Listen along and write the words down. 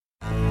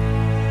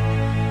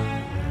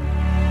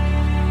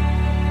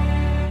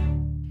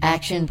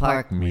Action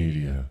Park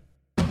Media.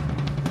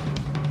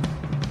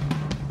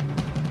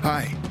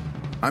 Hi,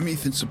 I'm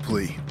Ethan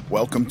Suplee.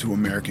 Welcome to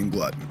American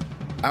Glutton.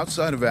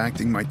 Outside of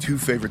acting, my two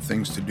favorite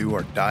things to do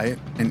are diet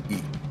and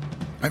eat.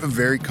 I have a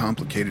very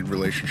complicated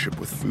relationship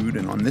with food,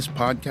 and on this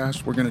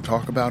podcast, we're going to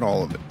talk about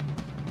all of it.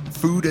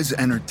 Food as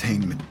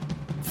entertainment,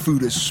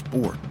 food as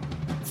sport,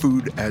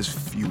 food as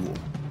fuel.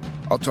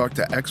 I'll talk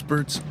to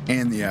experts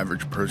and the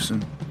average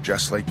person,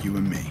 just like you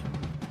and me.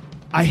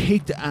 I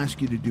hate to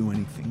ask you to do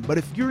anything, but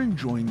if you're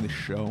enjoying this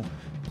show,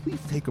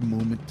 please take a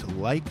moment to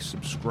like,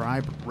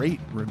 subscribe, rate,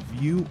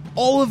 review,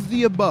 all of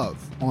the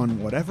above on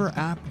whatever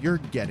app you're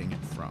getting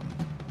it from.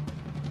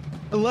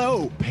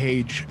 Hello,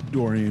 Paige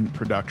Dorian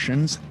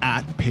Productions,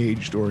 at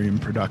Paige Dorian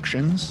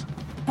Productions.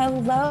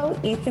 Hello,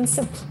 Ethan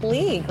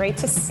Suplee. Great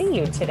to see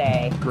you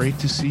today. Great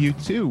to see you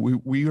too.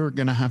 We are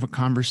going to have a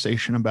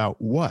conversation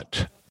about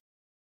what?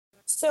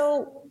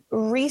 So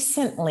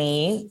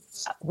recently,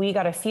 we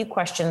got a few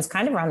questions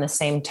kind of around the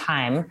same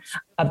time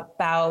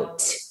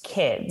about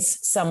kids.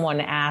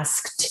 Someone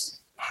asked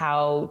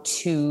how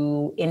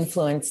to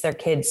influence their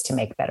kids to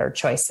make better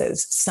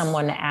choices.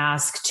 Someone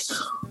asked,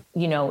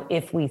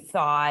 if you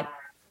thought,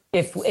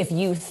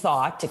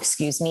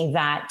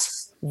 that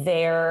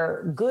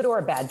their good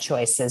or bad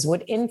choices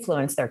would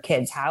influence their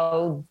kids.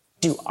 How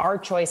do our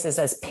choices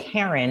as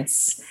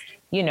parents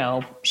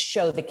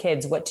show the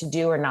kids what to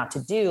do or not to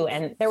do?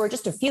 And there were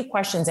just a few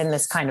questions in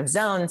this kind of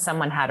zone.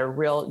 Someone had a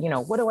real,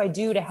 what do I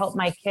do to help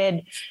my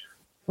kid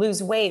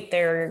lose weight?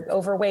 They're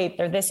overweight,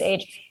 they're this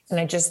age. And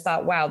I just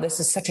thought, wow, this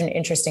is such an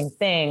interesting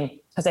thing,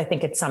 because I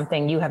think it's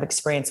something you have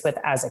experience with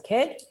as a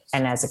kid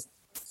and as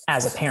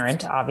a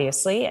parent,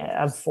 obviously,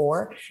 of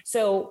 4.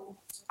 So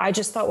I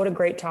just thought what a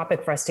great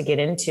topic for us to get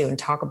into and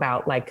talk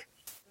about, like,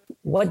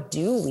 what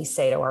do we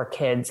say to our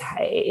kids?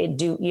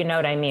 You know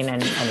what I mean?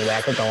 And anyway,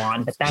 I could go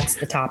on, but that's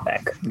the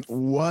topic.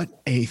 What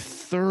a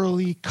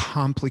thoroughly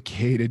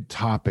complicated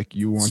topic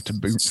you want to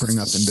bring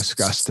up and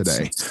discuss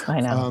today. I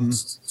know.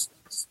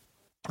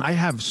 I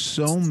have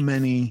so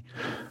many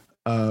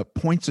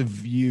points of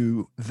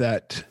view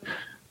that,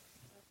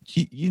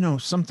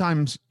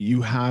 sometimes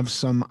you have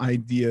some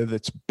idea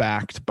that's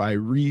backed by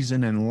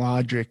reason and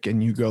logic,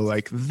 and you go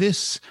like,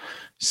 this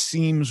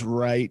seems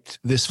right.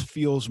 This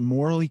feels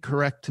morally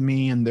correct to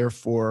me, and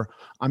therefore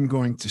I'm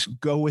going to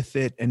go with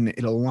it, and it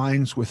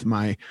aligns with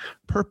my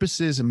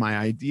purposes and my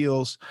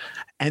ideals.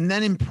 And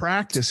then in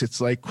practice, it's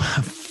like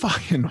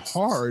fucking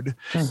hard.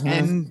 Mm-hmm.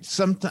 And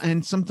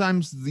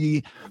sometimes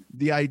the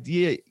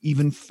idea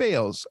even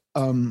fails.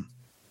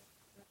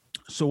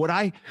 So what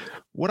I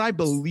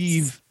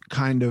believe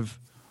kind of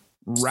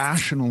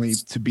rationally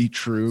to be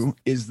true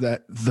is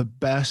that the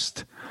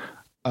best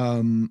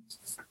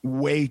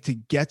way to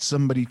get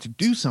somebody to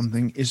do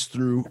something is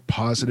through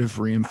positive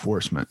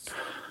reinforcement.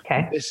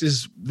 Okay. This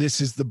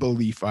is the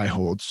belief I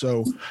hold.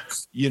 So,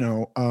 if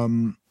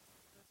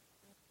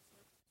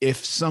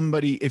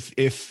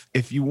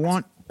you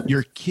want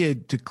your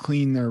kid to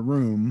clean their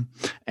room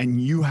and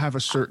you have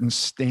a certain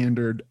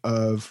standard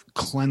of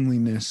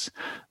cleanliness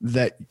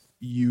that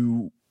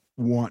you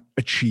want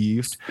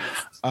achieved,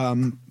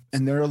 and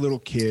they're a little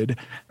kid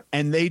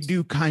and they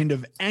do kind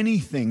of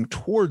anything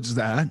towards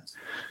that,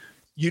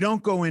 you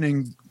don't go in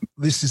and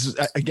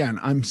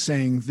I'm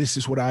saying this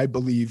is what I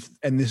believe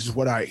and this is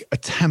what I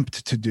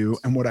attempt to do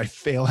and what I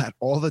fail at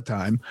all the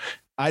time.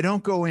 I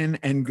don't go in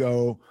and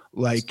go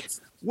like,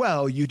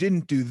 well, you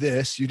didn't do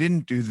this, and you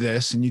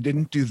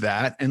didn't do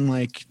that. And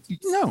like,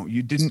 no,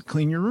 you didn't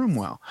clean your room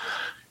well.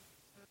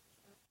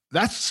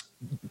 That's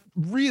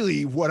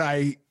really what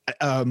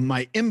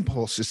my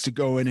impulse is to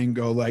go in and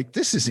go like,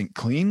 this isn't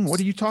clean. What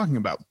are you talking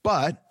about?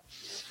 But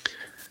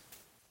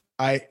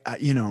I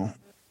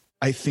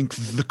think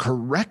the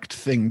correct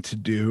thing to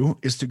do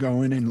is to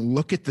go in and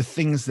look at the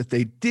things that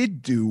they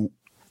did do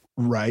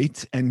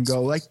right and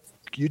go like,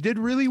 you did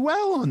really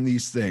well on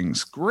these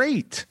things.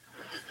 Great.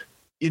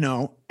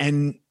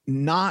 And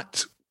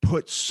not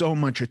put so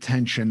much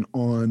attention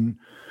on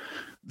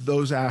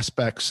those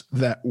aspects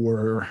that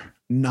were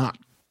not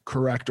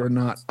correct or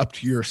not up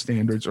to your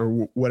standards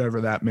or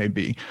whatever that may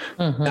be.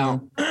 Mm-hmm.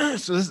 Now,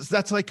 so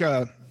that's like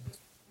an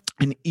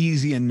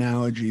easy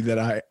analogy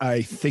that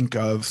I think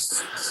of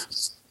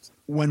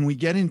when we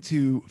get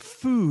into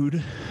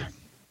food.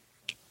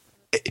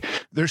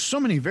 There's so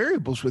many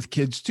variables with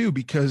kids too,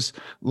 because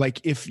like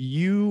if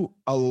you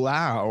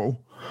allow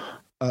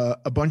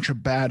a bunch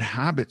of bad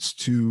habits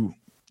to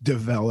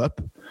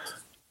develop,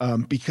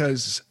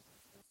 because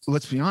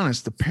let's be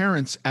honest, the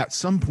parents at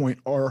some point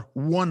are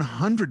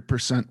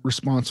 100%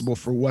 responsible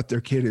for what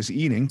their kid is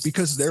eating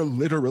because they're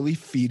literally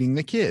feeding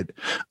the kid,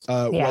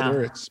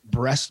 whether it's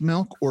breast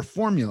milk or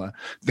formula.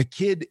 The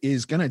kid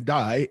is going to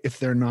die if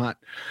they're not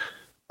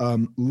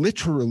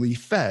literally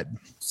fed.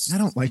 I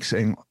don't like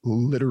saying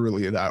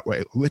literally that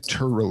way.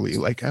 Literally,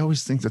 like I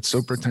always think that's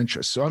so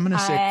pretentious. So I'm going to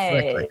say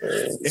it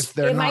correctly. If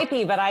they're might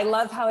be, but I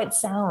love how it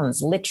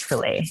sounds.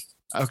 Literally.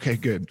 Okay,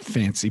 good.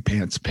 Fancy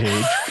pants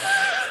Paige.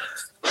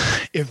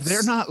 If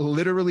they're not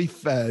literally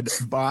fed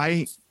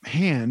by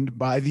hand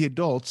by the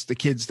adults, the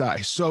kids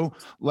die. So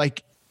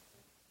like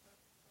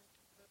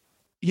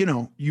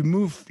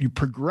you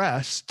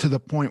progress to the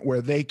point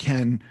where they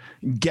can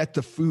get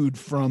the food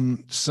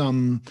from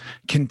some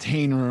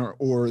container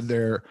or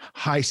their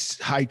high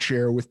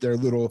chair with their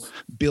little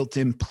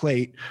built-in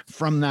plate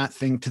from that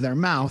thing to their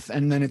mouth.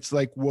 And then it's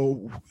like,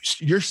 well,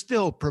 you're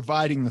still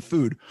providing the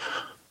food.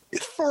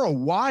 For a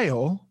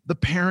while, the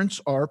parents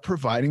are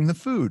providing the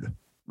food,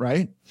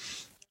 right?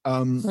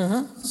 I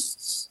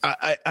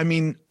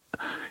mean,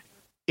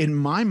 in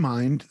my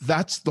mind,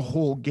 that's the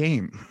whole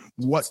game.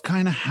 What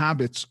kind of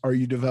habits are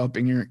you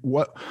developing?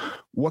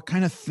 What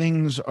kind of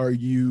things are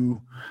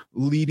you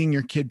leading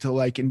your kid to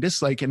like and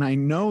dislike? And I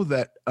know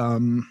that,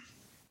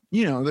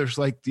 there's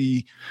like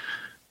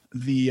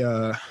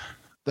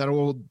that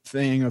old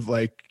thing of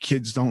like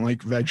kids don't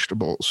like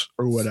vegetables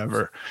or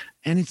whatever.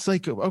 And it's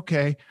like,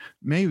 okay,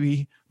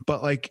 maybe,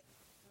 but like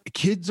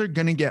kids are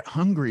going to get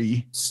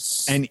hungry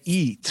and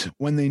eat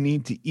when they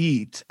need to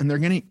eat. And they're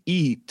going to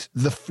eat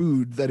the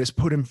food that is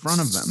put in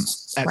front of them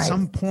at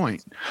some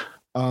point.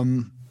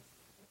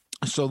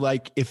 So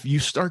like if you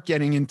start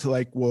getting into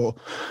like, well,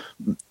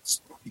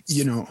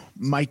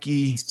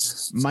 Mikey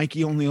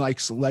only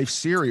likes Life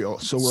cereal,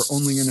 so we're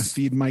only going to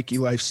feed Mikey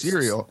Life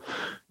cereal.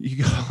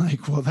 You go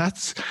like, well,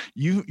 that's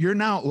you're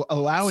now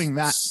allowing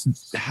that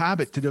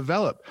habit to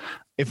develop.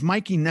 If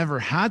Mikey never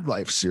had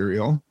Life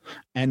cereal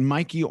and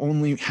Mikey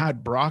only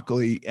had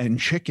broccoli and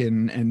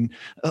chicken and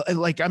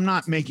like, I'm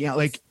not making out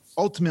like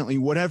ultimately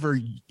whatever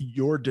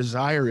your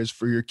desire is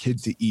for your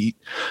kid to eat.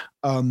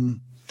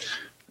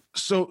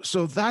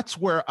 So that's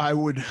where I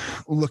would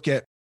look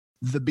at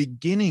the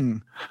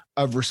beginning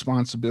of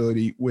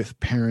responsibility with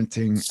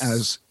parenting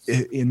as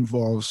it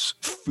involves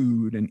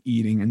food and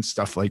eating and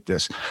stuff like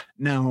this.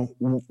 Now,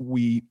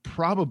 we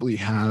probably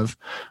have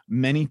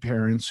many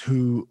parents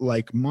who,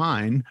 like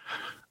mine,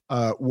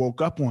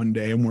 woke up one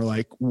day and were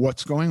like,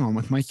 what's going on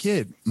with my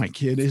kid? My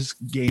kid is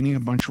gaining a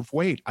bunch of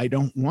weight. I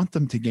don't want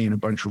them to gain a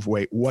bunch of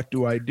weight. What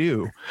do I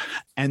do?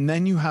 And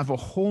then you have a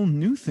whole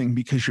new thing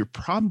because you're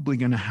probably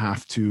going to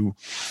have to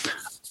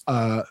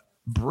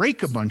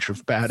break a bunch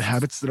of bad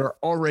habits that are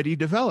already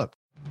developed.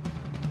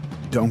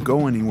 Don't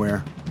go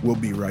anywhere. We'll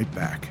be right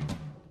back.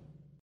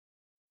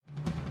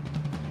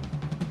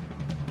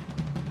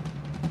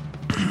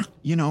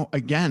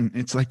 Again,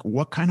 it's like,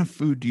 what kind of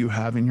food do you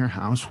have in your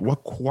house?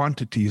 What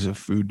quantities of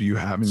food do you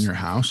have in your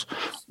house?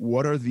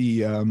 What are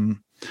the,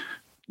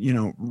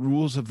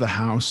 rules of the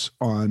house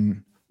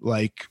on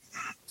like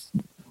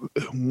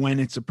when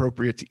it's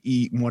appropriate to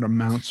eat and what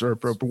amounts are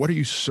appropriate? What are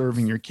you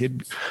serving your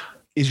kid?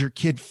 Is your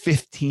kid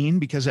 15?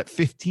 Because at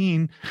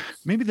 15,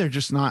 maybe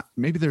there's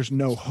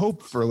no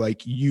hope for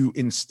like you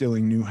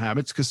instilling new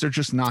habits because they're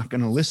just not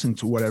going to listen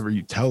to whatever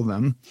you tell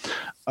them.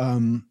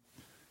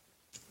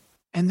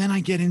 And then I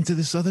get into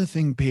this other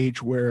thing,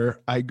 Paige, where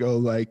I go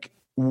like,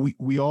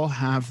 we all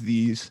have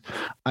these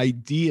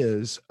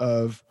ideas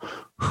of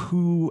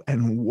who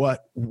and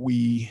what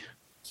we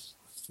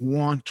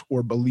want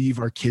or believe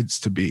our kids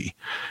to be.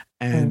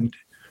 And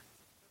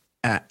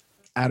at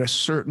a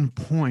certain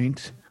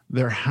point,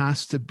 there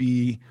has to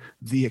be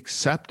the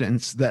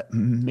acceptance that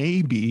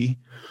maybe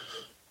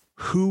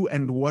who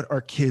and what our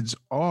kids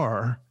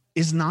are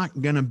is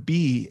not going to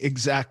be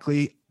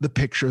exactly the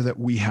picture that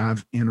we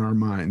have in our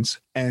minds.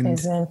 And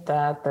isn't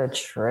that the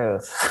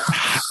truth?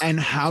 And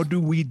how do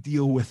we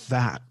deal with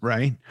that?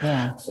 Right.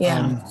 Yeah.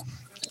 Yeah.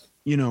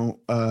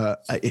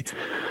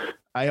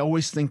 I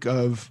always think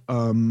of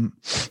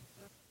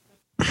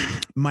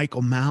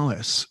Michael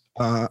Malice,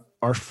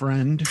 our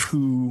friend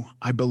who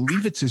I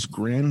believe it's his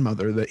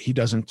grandmother that he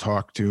doesn't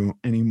talk to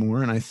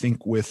anymore. And I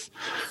think with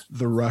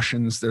the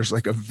Russians, there's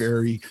like a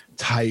very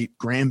tight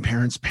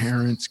grandparents,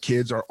 parents,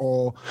 kids are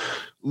all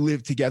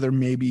live together,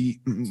 maybe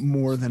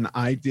more than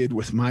I did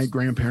with my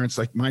grandparents.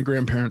 Like my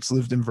grandparents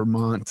lived in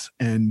Vermont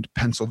and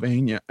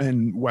Pennsylvania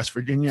and West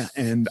Virginia.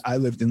 And I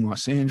lived in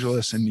Los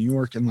Angeles and New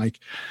York, and like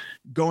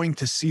going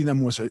to see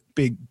them was a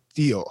big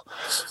deal.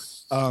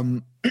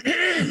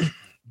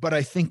 But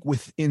I think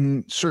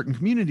within certain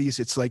communities,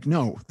 it's like,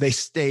 no, they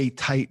stay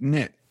tight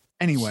knit.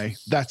 Anyway,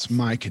 that's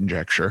my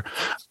conjecture.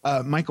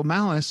 Michael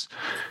Malice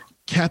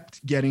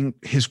kept getting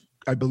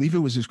I believe it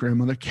was his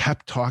grandmother,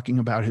 kept talking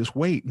about his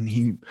weight. And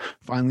he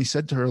finally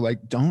said to her,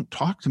 like, don't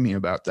talk to me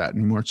about that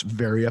anymore. It's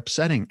very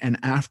upsetting. And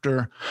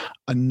after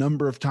a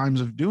number of times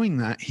of doing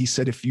that, he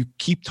said, if you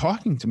keep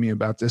talking to me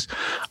about this,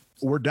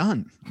 we're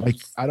done. Like,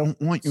 I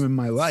don't want you in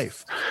my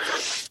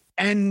life.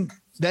 And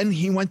then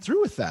he went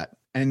through with that.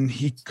 And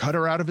he cut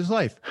her out of his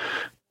life.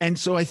 And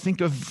so I think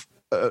of,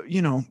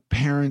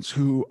 parents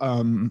who,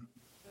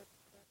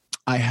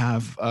 I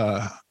have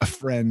a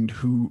friend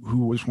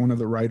who was one of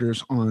the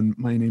writers on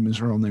My Name is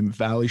Earl named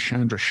Vali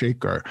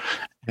Chandrasekhar.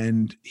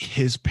 And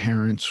his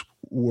parents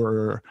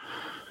I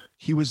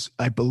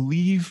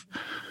believe,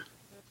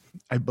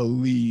 I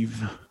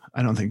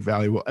don't think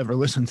Vali will ever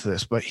listen to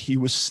this, but he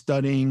was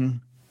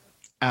studying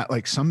at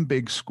like some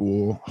big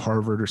school,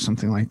 Harvard or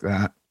something like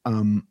that.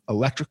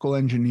 Electrical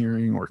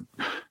engineering or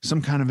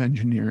some kind of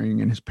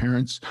engineering, and his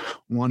parents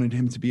wanted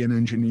him to be an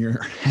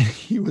engineer, and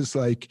he was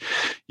like,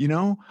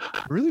 I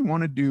really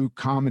want to do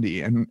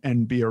comedy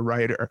and be a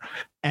writer.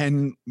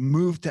 and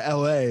moved to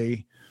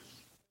LA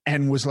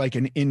and was like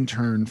an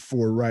intern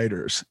for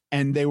writers.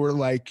 And they were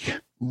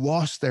like,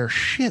 lost their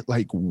shit.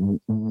 Like,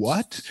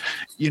 what?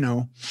 You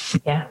know?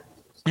 Yeah.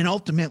 And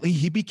ultimately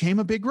he became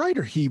a big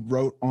writer. He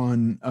wrote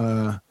on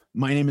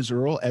My Name is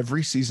Earl,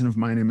 every season of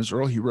My Name is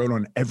Earl. He wrote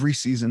on every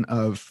season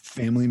of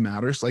Family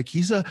Matters. Like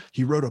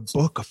he wrote a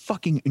book, a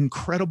fucking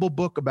incredible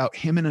book about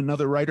him and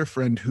another writer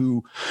friend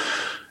who,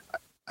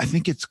 I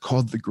think it's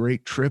called The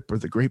Great Trip or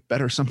The Great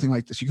Bet or something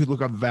like this. You could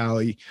look up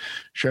Valley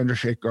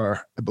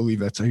Chandrasekhar. I believe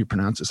that's how you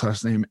pronounce his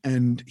last name.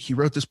 And he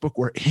wrote this book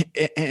where,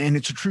 and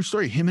it's a true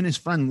story. Him and his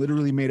friend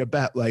literally made a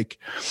bet. Like,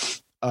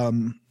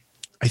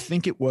 I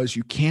think it was,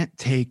 you can't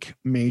take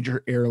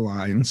major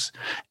airlines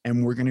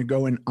and we're going to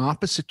go in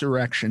opposite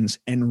directions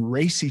and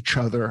race each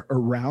other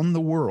around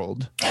the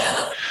world.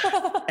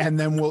 And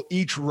then we'll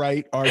each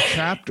write our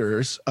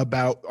chapters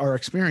about our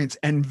experience.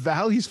 And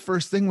Valley's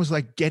first thing was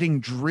like getting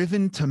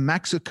driven to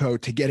Mexico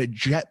to get a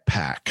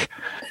jetpack.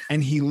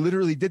 And he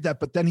literally did that.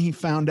 But then he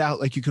found out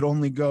like you could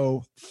only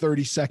go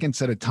 30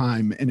 seconds at a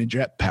time in a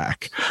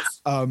jetpack.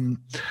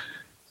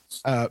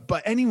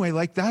 But anyway,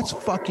 like that's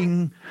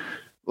fucking...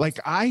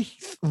 Like I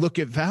look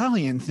at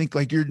Valley and think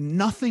like you're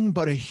nothing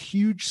but a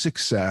huge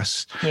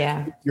success.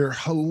 Yeah. You're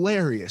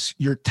hilarious.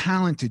 You're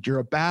talented. You're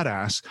a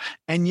badass.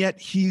 And yet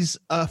he's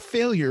a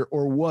failure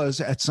or was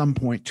at some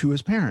point to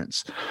his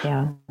parents.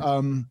 Yeah.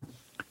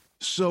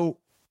 So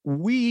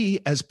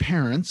we as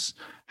parents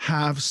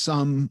have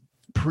some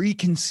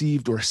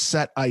preconceived or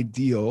set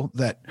ideal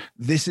that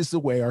this is the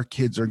way our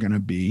kids are going to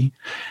be.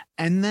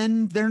 And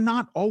then they're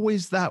not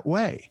always that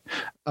way.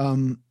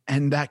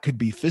 And that could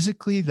be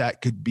physically,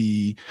 that could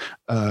be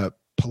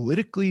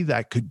politically,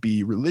 that could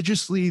be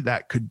religiously,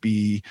 that could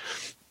be,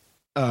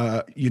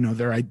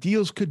 their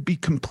ideals could be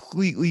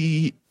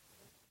completely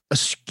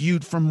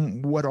skewed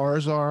from what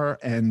ours are,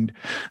 and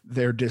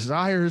their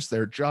desires,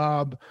 their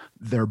job,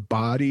 their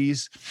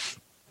bodies.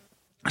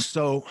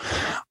 So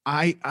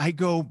I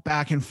go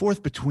back and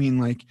forth between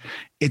like,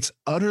 it's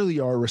utterly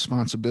our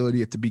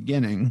responsibility at the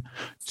beginning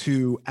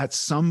to, at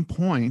some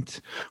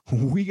point,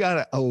 we got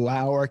to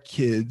allow our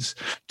kids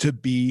to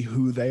be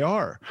who they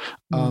are.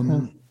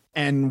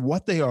 And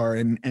what they are.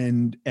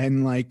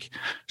 And like,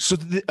 so,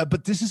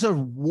 but this is a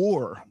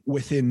war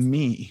within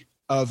me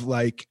of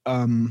like,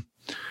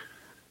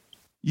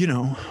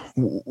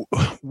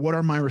 what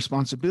are my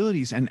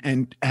responsibilities,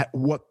 and at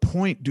what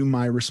point do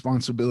my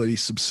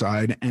responsibilities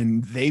subside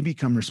and they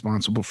become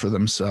responsible for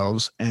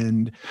themselves?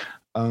 And,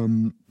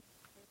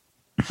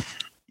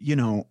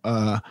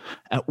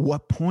 at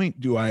what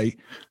point do I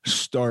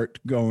start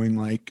going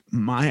like,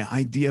 my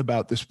idea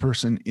about this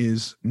person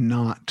is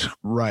not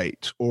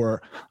right,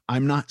 or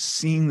I'm not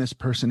seeing this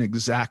person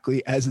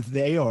exactly as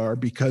they are,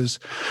 because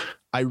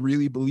I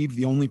really believe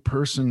the only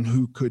person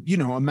who could,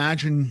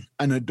 imagine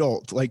an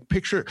adult, like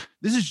picture,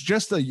 this is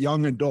just a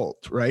young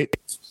adult, right?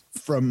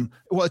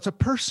 It's a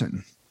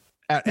person.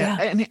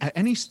 At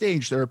any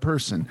stage, they're a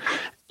person.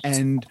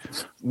 And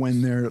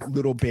when they're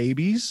little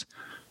babies,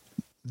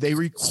 they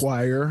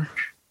require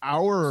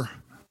our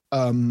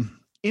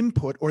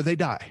input or they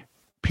die.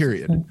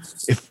 Period.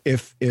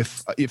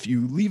 If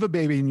you leave a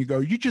baby and you go,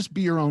 you just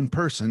be your own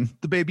person,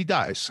 the baby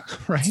dies,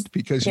 right?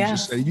 Because you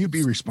just say, you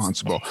be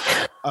responsible.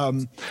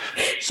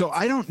 So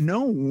I don't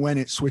know when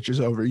it switches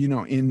over.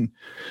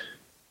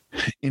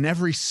 In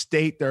every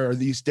state, there are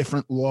these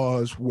different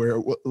laws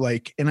where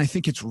and I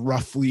think it's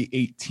roughly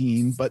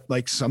 18, but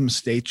like some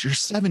states you're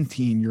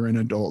 17, you're an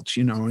adult,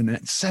 and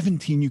at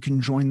 17 you can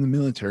join the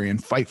military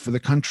and fight for the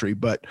country,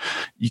 but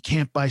you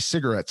can't buy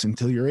cigarettes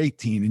until you're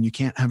 18 and you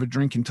can't have a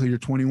drink until you're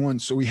 21.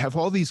 So we have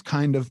all these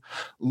kind of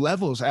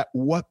levels. At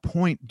what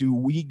point do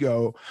we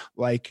go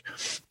like,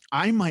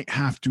 I might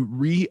have to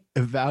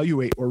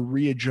reevaluate or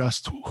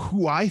readjust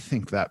who I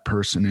think that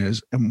person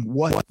is and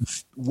what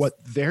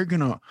their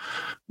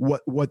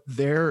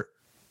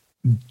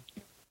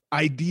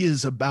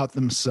ideas about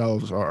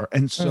themselves are.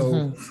 And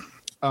so,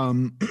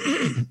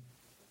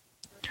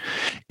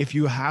 if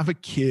you have a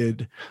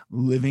kid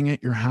living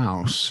at your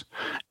house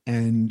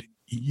and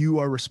you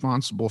are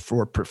responsible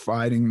for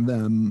providing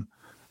them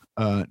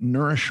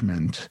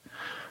nourishment,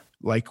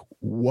 like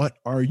what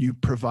are you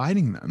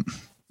providing them?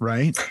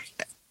 Right.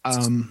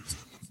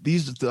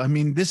 This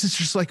is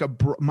just like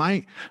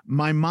my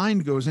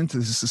mind goes into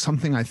this. This is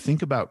something I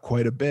think about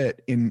quite a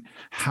bit in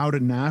how to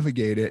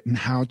navigate it and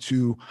how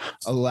to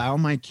allow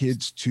my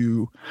kids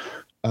to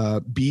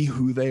be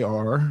who they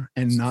are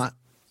and not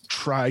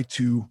try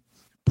to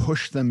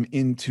push them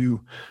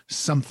into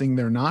something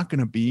they're not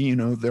going to be.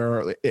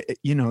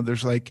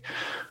 There's like,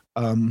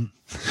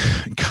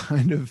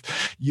 kind of,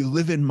 you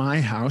live in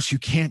my house, you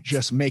can't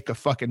just make a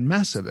fucking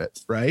mess of it,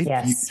 right?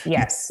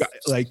 Yes.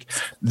 Like,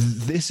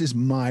 this is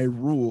my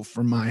rule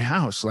for my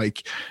house.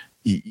 Like,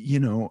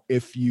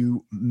 if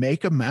you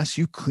make a mess,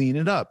 you clean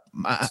it up.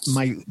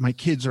 My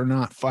kids are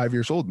not 5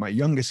 years old. My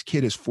youngest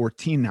kid is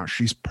 14 now.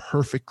 She's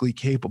perfectly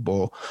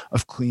capable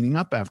of cleaning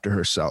up after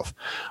herself.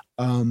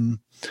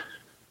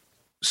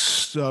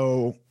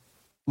 So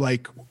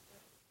like,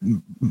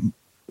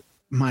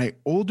 my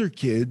older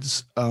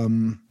kids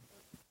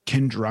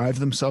can drive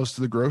themselves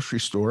to the grocery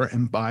store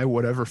and buy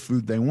whatever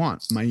food they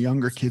want. My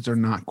younger kids are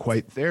not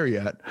quite there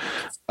yet.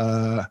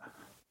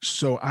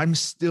 So I'm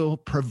still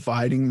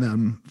providing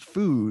them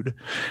food,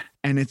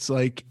 and it's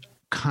like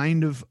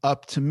kind of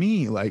up to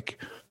me.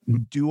 Like,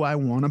 do I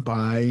want to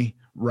buy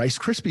Rice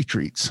Krispie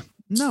treats?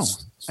 No,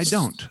 I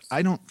don't.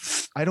 I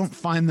don't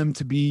find them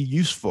to be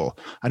useful.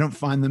 I don't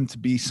find them to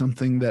be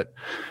something that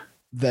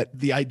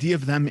the idea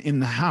of them in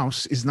the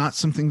house is not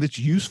something that's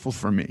useful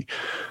for me.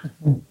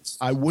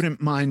 I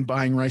wouldn't mind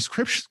buying Rice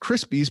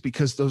Krispies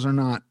because those are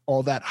not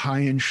all that high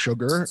in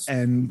sugar,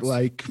 and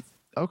like,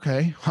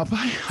 okay,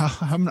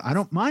 I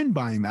don't mind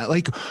buying that.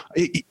 Like,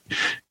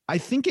 I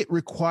think it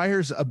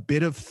requires a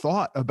bit of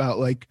thought about,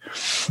 like,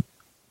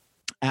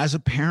 as a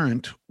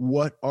parent,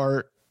 what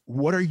are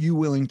you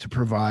willing to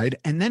provide?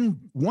 And then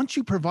once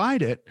you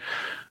provide it,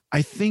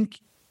 I think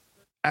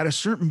at a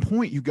certain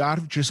point, you got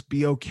to just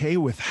be okay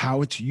with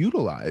how it's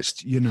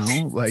utilized, you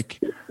know, like.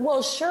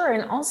 Well, sure.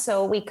 And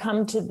also we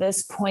come to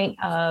this point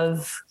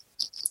of,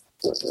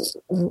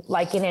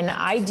 like, in an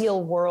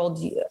ideal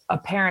world, a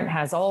parent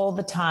has all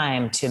the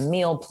time to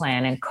meal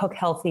plan and cook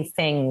healthy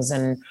things,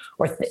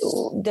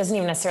 doesn't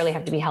even necessarily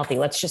have to be healthy.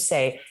 Let's just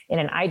say in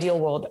an ideal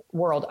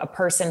world, a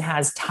person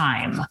has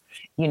time,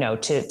 you know,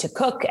 to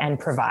cook and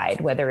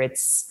provide, whether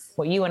it's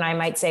what you and I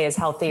might say is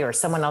healthy or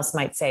someone else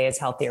might say is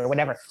healthy or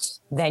whatever.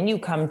 Then you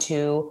come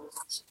to,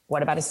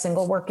 what about a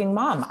single working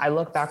mom? I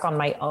look back on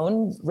my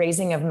own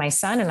raising of my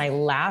son and I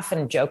laugh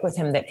and joke with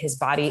him that his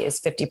body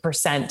is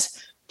 50%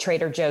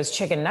 Trader Joe's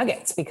chicken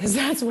nuggets, because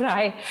that's what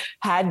I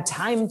had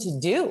time to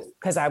do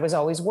because I was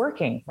always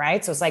working.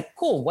 Right. So it's like,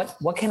 cool.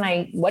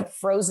 What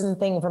frozen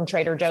thing from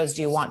Trader Joe's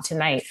do you want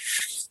tonight?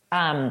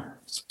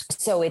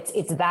 So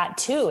it's that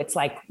too. It's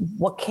like,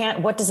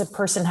 what does a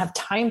person have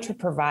time to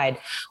provide?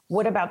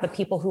 What about the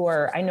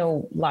people I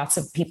know lots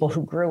of people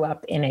who grew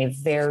up in a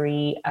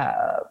very,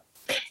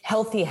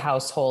 healthy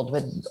household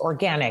with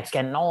organic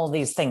and all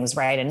these things,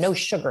 right? And no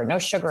sugar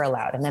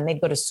allowed. And then they'd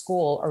go to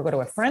school or go to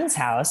a friend's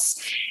house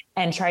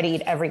and try to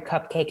eat every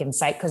cupcake in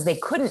sight because they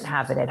couldn't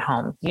have it at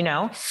home, you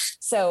know?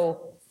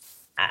 So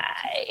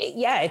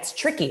yeah, it's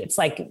tricky. It's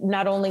like,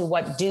 not only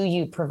what do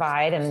you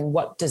provide and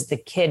what does the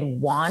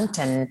kid want,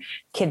 and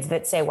kids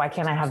that say, why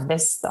can't I have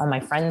this? All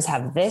my friends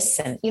have this.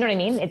 And you know what I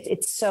mean?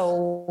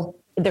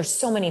 There's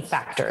so many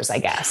factors, I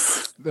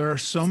guess. There are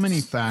so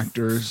many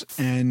factors.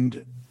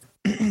 And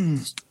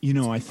you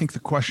know, I think the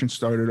question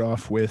started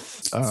off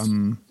with,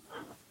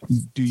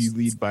 do you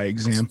lead by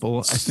example?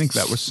 I think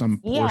that was some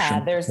portion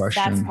of the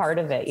question. That's part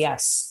of it.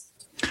 Yes.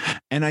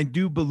 And I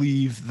do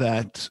believe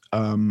that,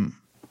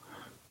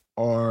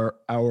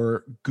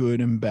 our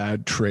good and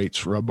bad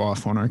traits rub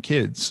off on our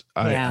kids.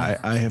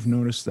 I have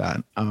noticed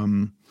that.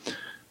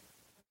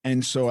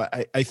 And so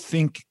I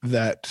think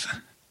that,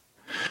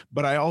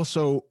 but I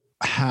also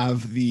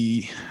have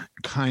the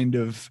kind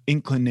of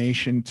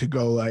inclination to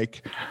go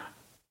like,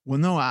 well,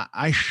 no,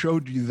 I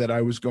showed you that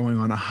I was going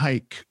on a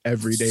hike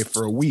every day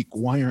for a week.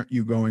 Why aren't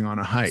you going on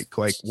a hike?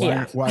 Like,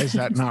 why is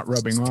that not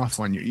rubbing off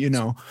on you? You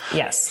know?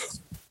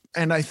 Yes.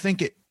 And I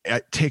think it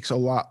takes a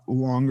lot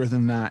longer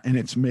than that. And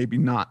it's maybe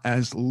not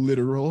as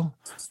literal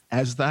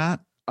as that.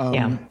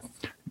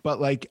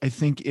 But like, I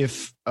think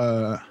if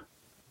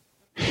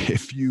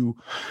you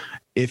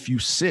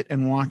sit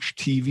and watch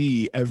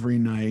TV every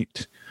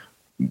night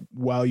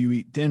while you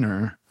eat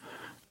dinner,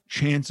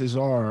 chances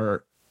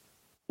are,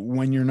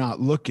 when you're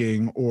not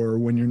looking or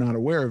when you're not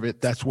aware of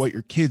it, that's what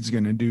your kid's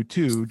going to do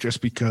too,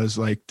 just because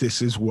like,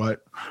 this is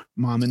what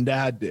mom and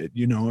dad did.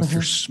 You know, if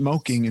you're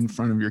smoking in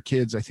front of your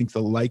kids, I think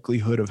the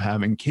likelihood of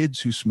having kids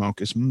who smoke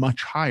is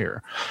much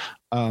higher.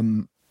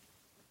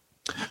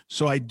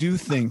 So I do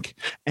think,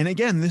 and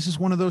again, this is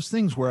one of those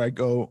things where I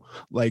go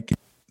like,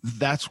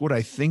 that's what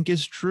I think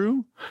is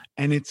true.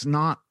 And it's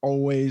not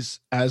always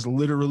as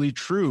literally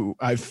true.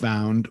 I've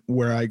found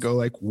where I go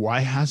like, why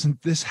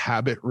hasn't this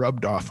habit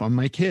rubbed off on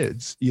my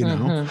kids? You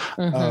know?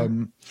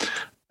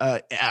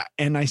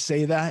 And I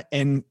say that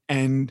and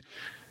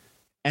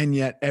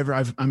yet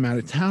I'm out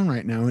of town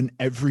right now. And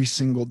every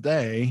single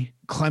day,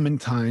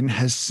 Clementine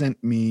has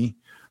sent me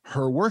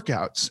her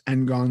workouts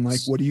and gone like,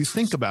 what do you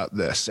think about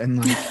this?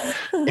 And like,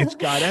 it's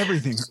got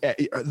everything,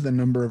 the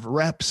number of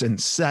reps and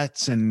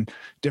sets and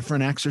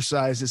different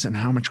exercises and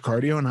how much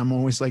cardio. And I'm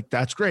always like,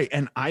 that's great.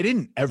 And I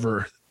didn't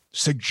ever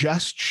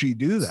suggest she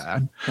do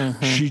that.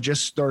 She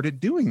just started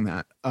doing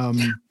that.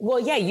 Well,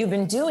 yeah, you've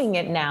been doing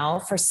it now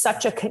for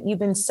you've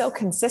been so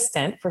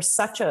consistent for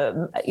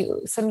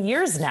some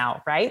years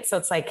now. Right. So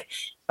it's like,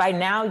 by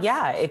now,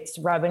 yeah, it's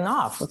rubbing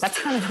off. That's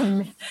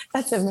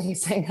that's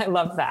amazing. I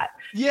love that.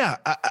 Yeah.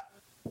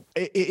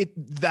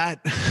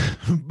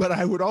 But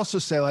I would also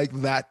say like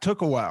that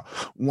took a while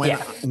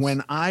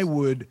when I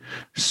would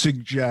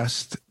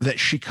suggest that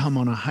she come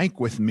on a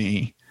hike with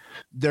me,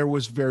 there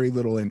was very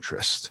little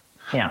interest.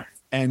 Yeah.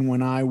 And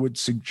when I would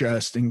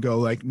suggest and go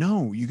like,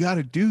 no, you got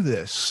to do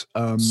this,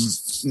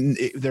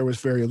 there was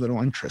very little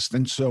interest.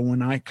 And so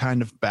when I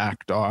kind of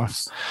backed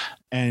off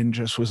and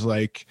just was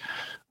like,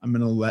 I'm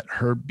going to let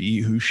her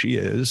be who she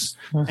is.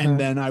 And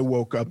then I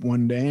woke up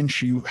one day and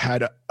she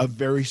had a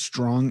very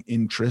strong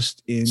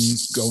interest in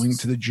going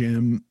to the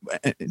gym.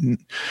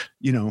 And,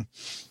 you know,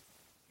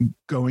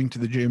 going to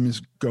the gym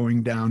is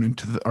going down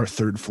into our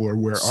third floor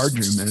where our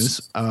gym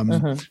is.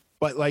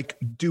 But like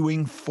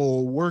doing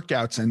full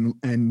workouts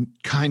and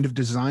kind of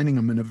designing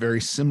them in a very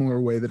similar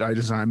way that I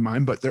designed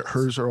mine, but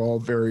hers are all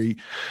very,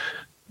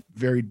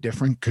 very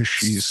different because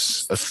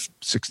she's a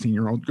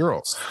 16-year-old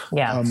girl.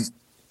 Yeah.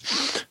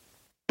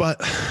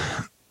 But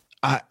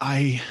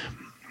I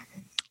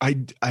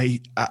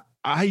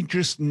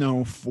just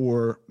know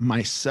for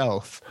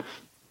myself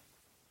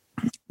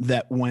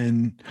that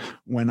when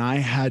I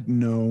had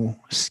no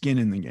skin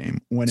in the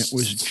game, when it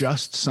was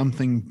just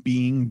something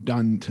being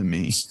done to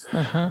me,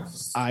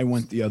 I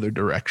went the other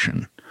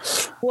direction.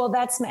 Well,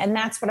 that's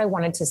what I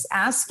wanted to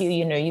ask you.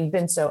 You know, you've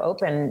been so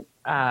open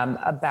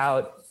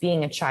about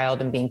being a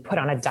child and being put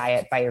on a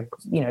diet by your,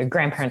 you know,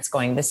 grandparents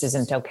going, this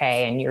isn't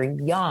okay. And you're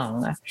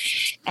young,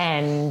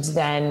 and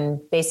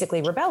then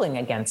basically rebelling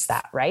against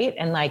that. Right.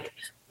 And like,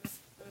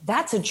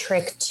 that's a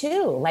trick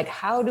too. Like,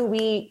 how do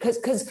we,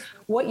 because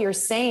what you're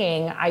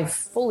saying, I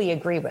fully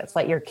agree with.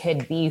 Let your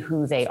kid be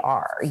who they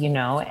are, you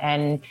know,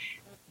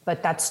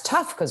 but that's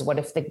tough, because what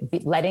if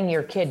letting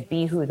your kid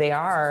be who they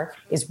are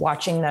is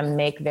watching them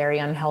make very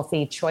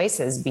unhealthy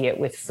choices, be it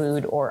with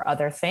food or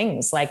other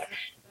things? Like,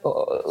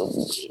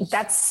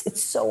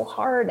 it's so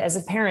hard as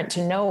a parent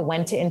to know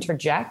when to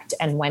interject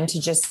and when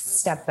to just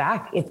step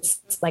back.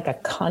 It's like a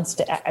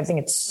constant, I think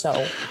it's so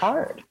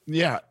hard.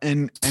 Yeah.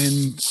 And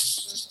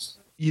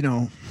you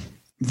know,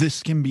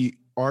 this can be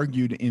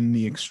argued in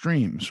the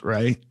extremes,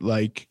 right?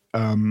 Like,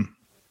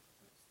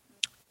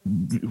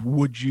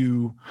 would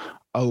you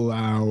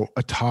allow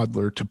a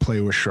toddler to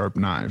play with sharp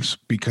knives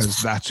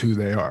because that's who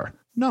they are?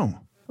 No,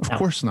 of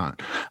course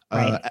not.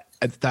 Right.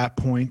 At that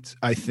point,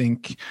 I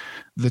think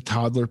the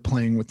toddler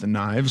playing with the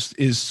knives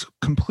is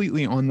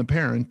completely on the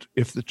parent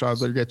if the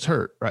toddler gets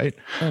hurt, right?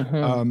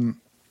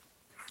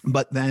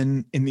 But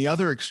then in the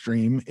other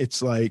extreme,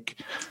 it's like,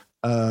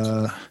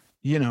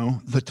 you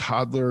know, the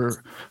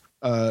toddler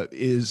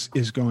is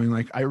going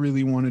like, I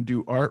really want to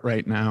do art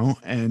right now,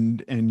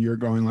 and you're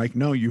going like,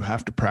 no, you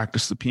have to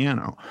practice the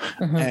piano,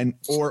 and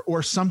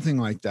or something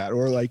like that,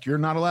 or like you're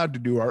not allowed to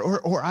do art,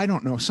 or I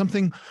don't know,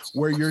 something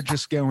where you're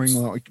just going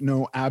like,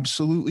 no,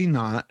 absolutely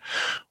not.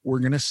 We're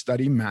gonna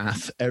study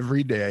math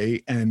every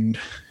day, and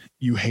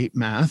you hate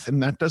math,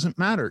 and that doesn't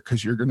matter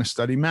because you're gonna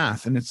study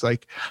math, and it's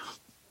like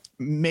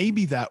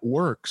maybe that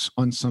works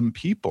on some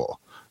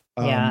people.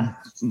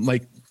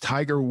 Like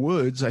Tiger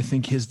Woods, I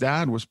think his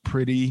dad was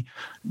pretty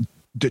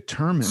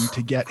determined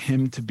to get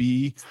him to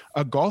be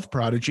a golf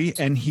prodigy,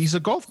 and he's a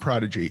golf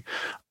prodigy.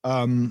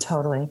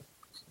 Totally.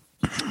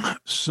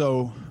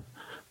 So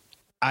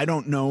I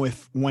don't know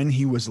if when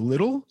he was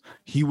little,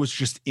 he was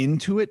just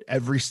into it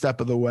every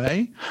step of the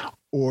way.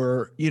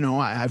 Or, you know,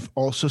 I've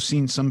also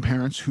seen some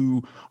parents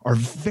who are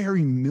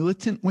very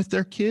militant with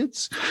their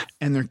kids,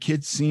 and their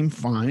kids seem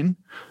fine.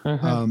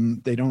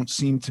 They don't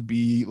seem to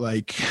be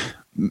like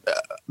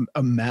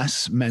a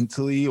mess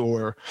mentally,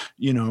 or,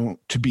 you know,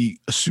 to be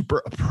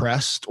super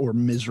oppressed or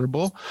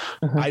miserable.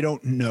 I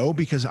don't know,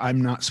 because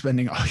I'm not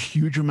spending a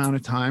huge amount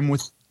of time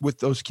with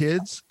those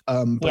kids.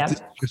 But this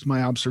is just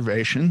my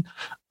observation.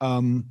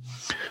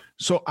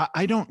 So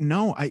I don't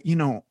know. You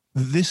know,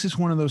 this is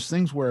one of those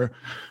things where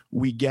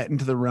we get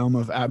into the realm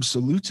of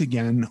absolutes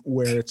again,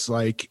 where it's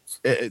like,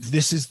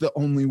 this is the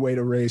only way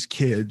to raise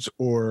kids,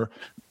 or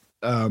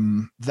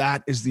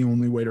that is the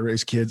only way to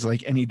raise kids,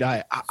 like any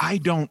diet. I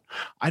don't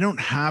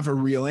have a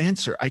real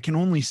answer. I can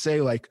only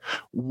say like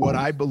what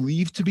I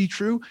believe to be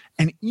true.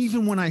 And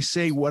even when I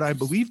say what I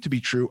believe to be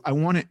true, I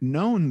want it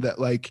known that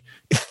like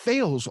it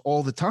fails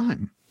all the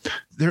time.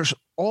 There's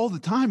all the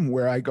time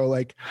where I go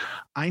like,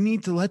 I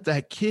need to let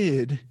that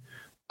kid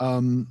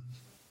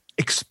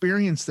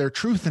experience their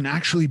truth and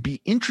actually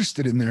be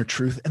interested in their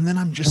truth. And then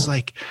I'm just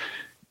like,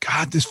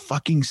 God, this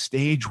fucking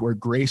stage where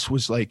Grace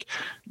was like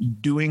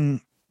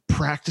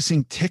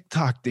practicing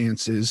TikTok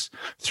dances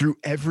through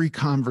every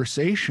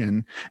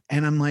conversation.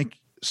 And I'm like,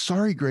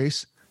 sorry,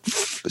 Grace,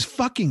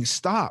 fucking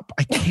stop.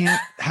 I can't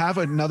have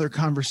another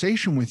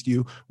conversation with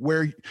you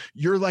where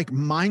you're like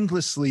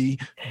mindlessly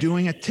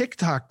doing a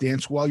TikTok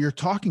dance while you're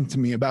talking to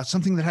me about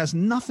something that has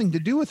nothing to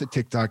do with a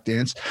TikTok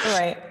dance.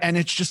 Right. And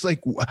it's just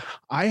like,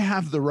 I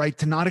have the right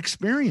to not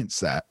experience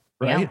that.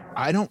 Right. Yeah.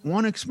 I don't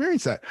want to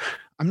experience that.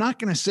 I'm not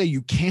going to say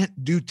you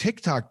can't do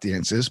TikTok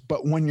dances,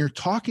 but when you're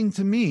talking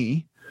to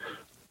me,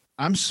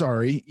 I'm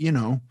sorry, you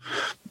know,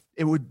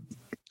 it would,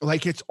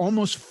 like, it's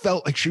almost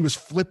felt like she was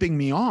flipping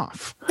me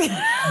off. You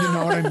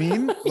know what I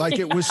mean? Like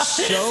it was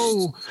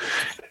so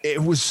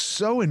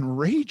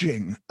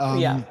enraging.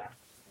 And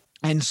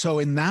so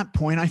in that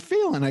point I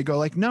fail and I go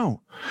like,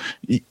 no,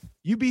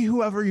 you be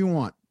whoever you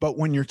want. But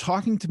when you're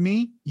talking to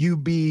me, you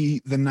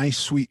be the nice,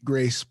 sweet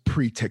Grace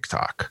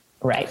pre-TikTok.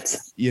 Right.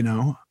 You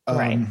know?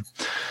 Right.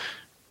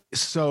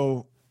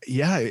 So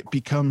yeah, it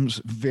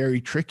becomes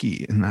very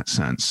tricky in that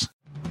sense.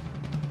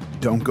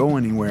 Don't go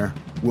anywhere.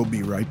 We'll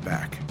be right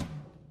back.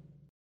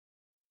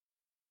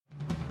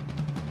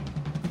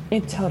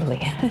 It totally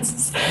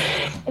is.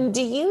 And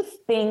do you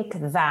think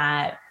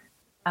that,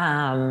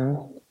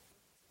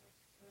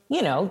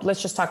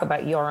 let's just talk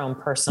about your own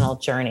personal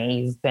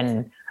journey. You've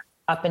been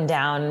up and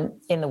down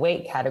in the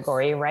weight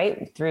category,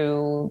 right?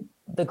 Through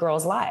the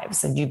girls'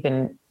 lives. And you've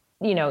been,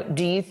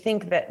 do you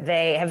think that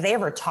have they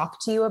ever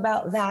talked to you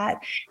about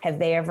that? Have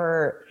they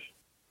ever,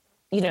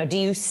 do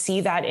you see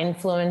that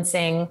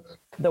influencing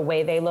the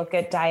way they look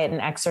at diet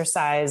and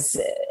exercise,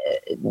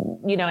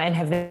 and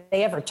have they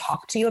ever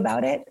talked to you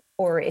about it?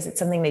 Or is it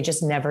something they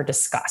just never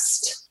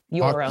discussed?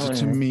 Talked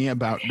to me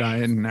about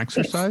diet and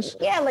exercise?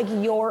 Yeah, like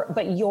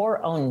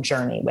your own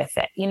journey with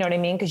it. You know what I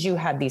mean? Because you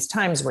had these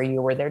times where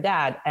you were their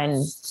dad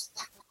and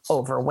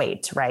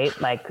overweight, right?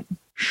 Like,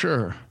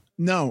 sure.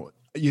 No,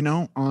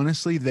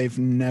 honestly, they've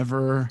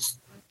never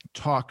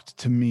talked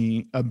to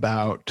me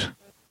about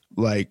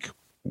like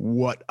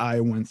what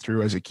I went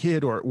through as a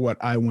kid or what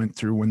I went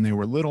through when they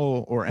were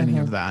little or any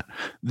of that.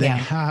 They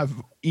have,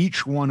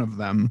 each one of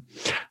them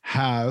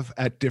have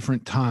at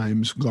different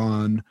times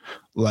gone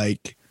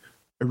like,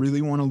 I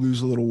really want to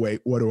lose a little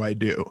weight. What do I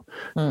do?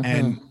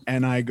 And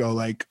I go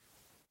like,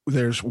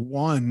 there's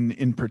one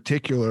in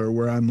particular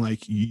where I'm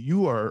like,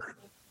 you are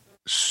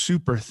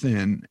super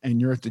thin and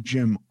you're at the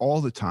gym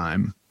all the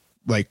time.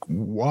 Like,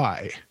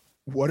 why?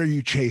 What are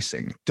you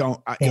chasing?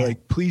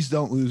 Please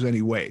don't lose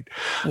any weight.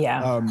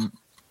 Yeah.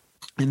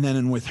 And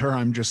then with her,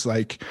 I'm just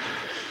like,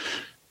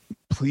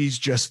 please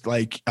just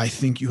like, I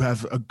think you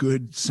have a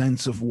good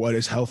sense of what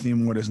is healthy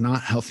and what is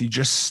not healthy.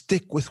 Just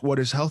stick with what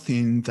is healthy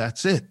and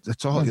that's it.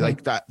 That's all.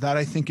 Like that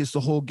I think is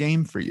the whole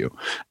game for you.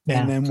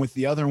 Yeah. And then with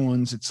the other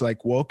ones, it's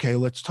like, well, okay,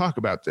 let's talk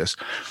about this.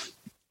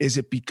 Is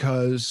it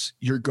because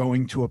you're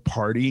going to a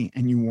party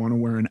and you want to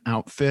wear an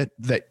outfit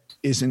that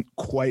isn't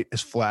quite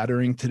as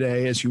flattering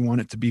today as you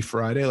want it to be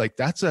Friday? Like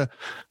that's a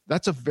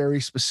very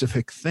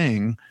specific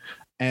thing.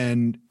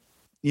 And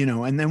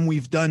and then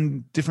we've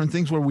done different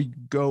things where we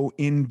go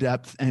in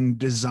depth and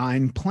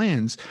design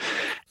plans.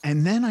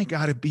 And then I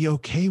got to be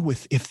okay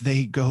with if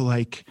they go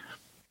like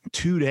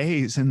 2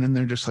 days and then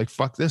they're just like,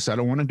 fuck this, I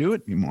don't want to do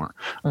it anymore.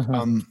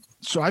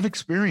 So I've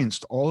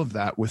experienced all of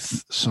that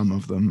with some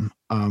of them.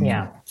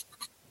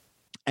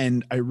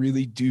 And I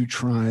really do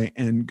try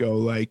and go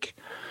like,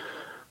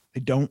 I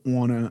don't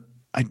want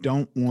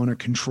to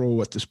control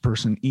what this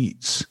person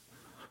eats.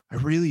 I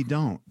really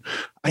don't.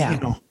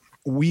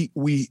 We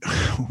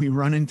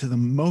run into the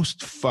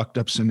most fucked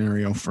up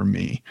scenario for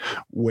me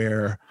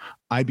where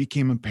I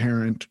became a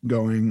parent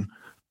going,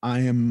 I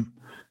am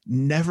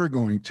never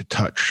going to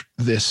touch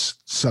this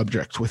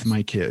subject with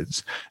my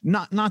kids.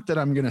 Not that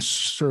I'm going to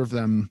serve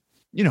them.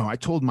 I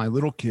told my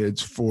little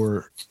kids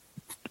for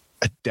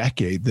a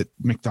decade that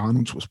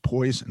McDonald's was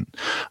poison.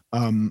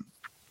 And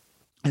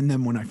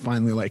then when I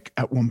finally, like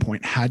at one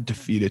point had to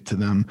feed it to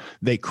them,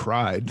 they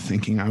cried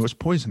thinking I was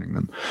poisoning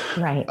them.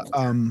 Right.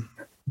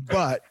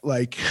 But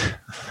like,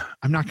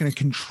 I'm not going to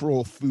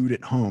control food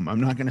at home. I'm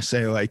not going to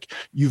say like,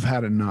 you've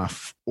had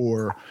enough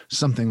or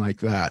something like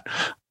that.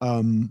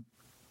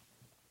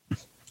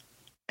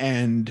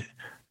 And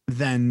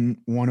then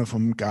one of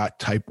them got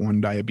type 1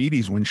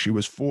 diabetes when she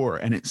was 4.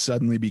 And it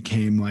suddenly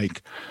became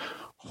like,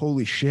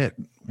 holy shit,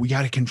 we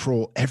got to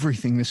control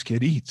everything this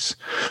kid eats.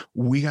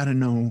 We got to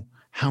know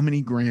how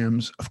many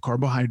grams of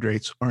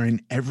carbohydrates are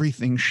in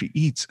everything she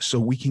eats so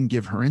we can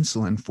give her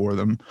insulin for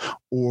them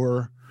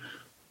or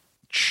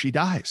she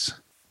dies.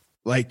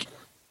 Like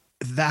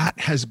that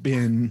has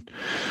been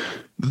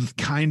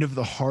kind of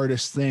the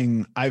hardest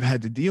thing I've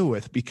had to deal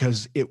with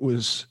because it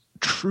was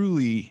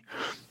truly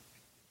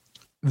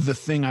the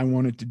thing I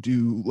wanted to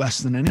do less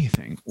than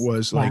anything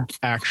was like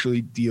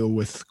actually deal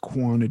with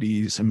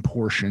quantities and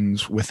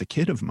portions with a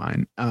kid of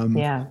mine. And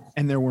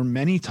there were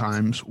many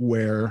times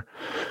where,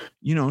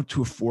 to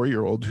a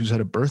 4-year-old who's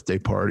at a birthday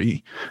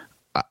party,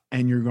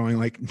 and you're going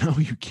like, no,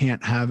 you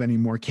can't have any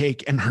more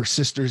cake. And her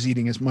sister's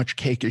eating as much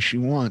cake as she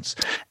wants.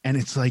 And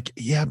it's like,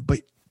 yeah, but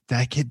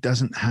that kid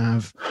doesn't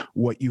have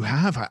what you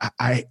have.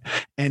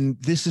 And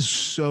this is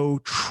so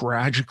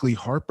tragically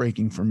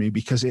heartbreaking for me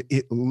because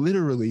it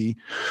literally,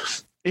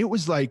 it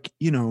was like,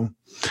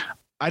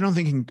 I don't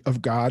think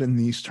of God in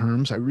these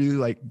terms. I really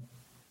like,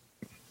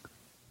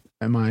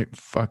 am I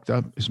fucked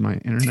up? Is my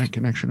internet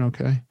connection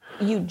okay?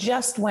 You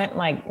just went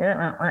like,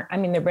 I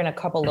mean, there've been a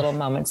couple little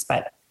moments,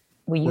 but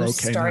will you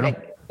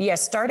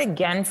start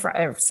again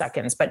for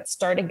seconds, but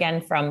start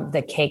again from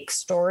the cake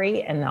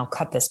story and I'll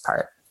cut this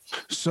part.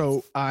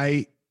 So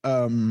I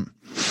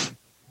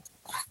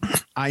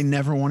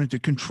never wanted to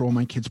control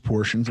my kids'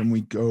 portions, and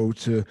we go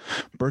to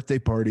birthday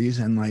parties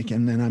and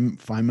then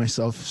find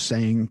myself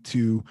saying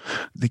to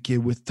the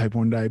kid with type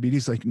 1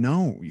 diabetes, like,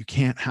 no, you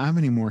can't have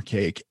any more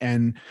cake.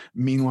 And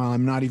meanwhile,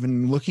 I'm not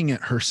even looking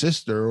at her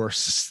sister or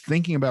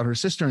thinking about her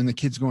sister, and the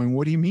kid's going,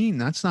 what do you mean?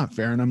 That's not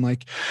fair. And I'm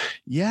like,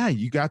 yeah,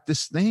 you got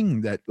this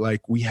thing that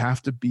like, we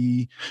have to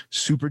be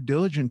super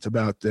diligent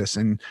about this.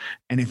 And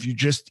if you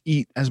just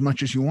eat as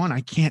much as you want,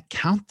 I can't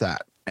count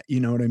that.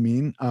 You know what I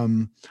mean?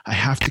 I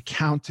have to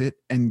count it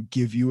and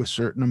give you a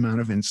certain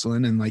amount of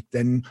insulin. And like,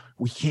 then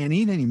we can't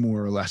eat any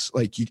more or less.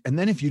 Like, and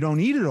then if you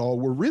don't eat it all,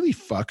 we're really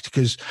fucked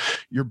because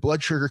your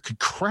blood sugar could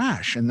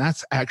crash. And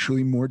that's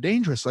actually more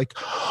dangerous. Like,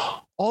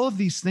 all of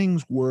these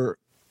things were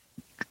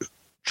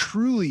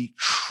truly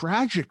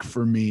tragic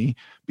for me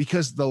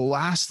because the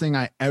last thing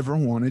I ever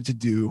wanted to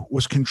do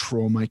was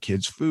control my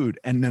kids' food.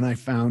 And then I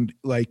found,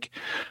 like,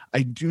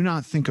 I do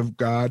not think of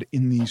God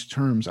in these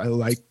terms. I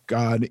like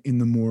God in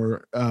the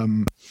more,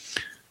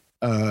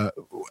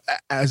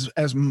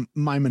 as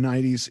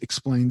Maimonides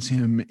explains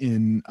him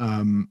in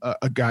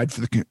a guide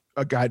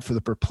for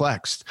the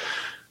perplexed,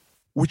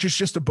 which is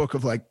just a book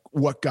of like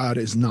what God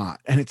is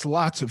not. And it's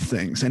lots of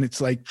things. And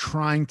it's like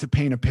trying to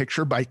paint a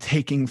picture by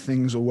taking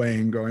things away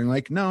and going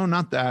like, no,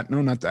 not that.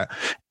 No, not that.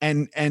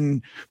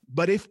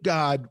 But if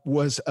God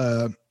was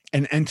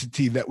an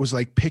entity that was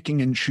like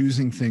picking and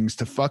choosing things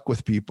to fuck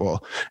with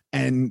people,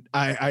 and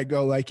I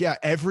go like, yeah,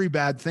 every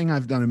bad thing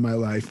I've done in my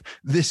life,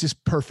 this is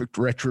perfect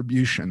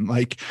retribution.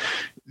 Like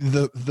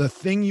the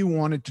thing you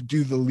wanted to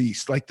do the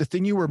least, like the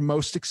thing you were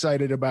most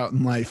excited about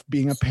in life,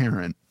 being a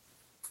parent,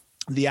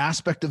 the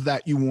aspect of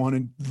that you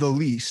wanted the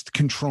least,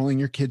 controlling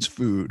your kids'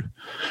 food,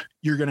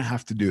 you're going to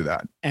have to do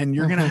that. And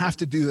you're going to have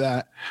to do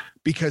that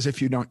because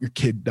if you don't, your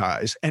kid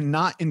dies. And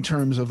not in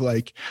terms of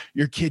like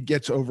your kid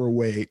gets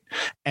overweight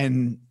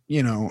and,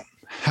 you know,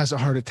 has a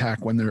heart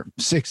attack when they're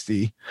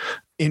 60,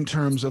 in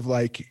terms of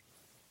like,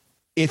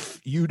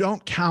 if you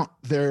don't count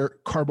their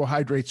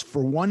carbohydrates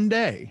for one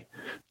day,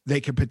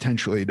 they could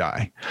potentially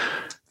die.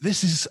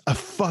 This is a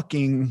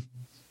fucking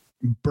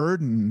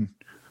burden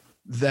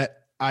that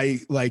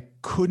I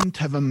like couldn't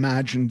have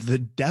imagined the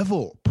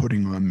devil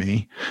putting on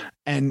me.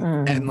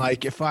 And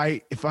like, if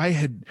I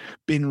had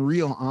been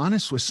real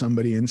honest with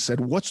somebody and said,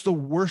 what's the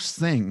worst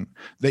thing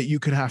that you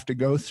could have to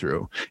go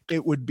through?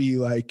 It would be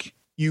like,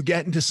 you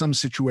get into some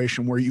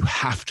situation where you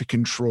have to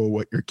control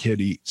what your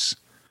kid eats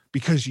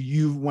because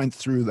you went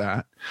through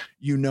that,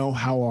 you know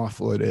how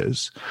awful it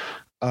is.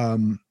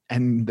 And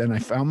then I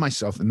found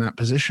myself in that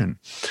position,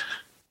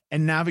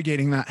 and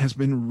navigating that has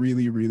been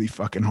really, really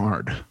fucking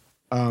hard.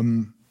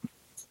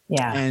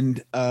 Yeah.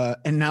 And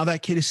now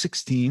that kid is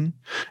 16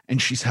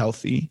 and she's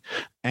healthy,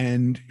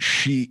 and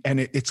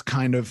it's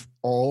kind of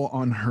all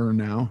on her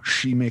now.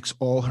 She makes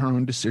all her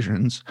own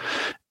decisions,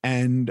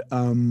 and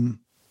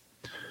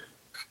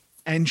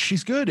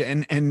she's good.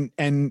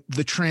 And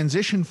the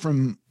transition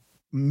from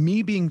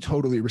me being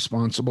totally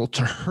responsible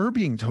to her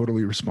being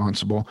totally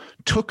responsible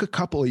took a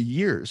couple of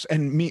years.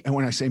 And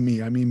when I say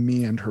me, I mean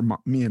me and her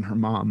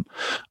mom.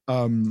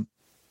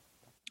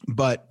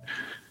 But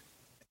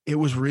it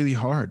was really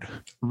hard,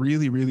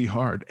 really, really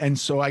hard. And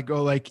so I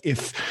go like,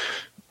 if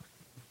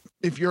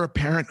you're a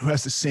parent who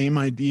has the same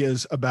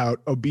ideas about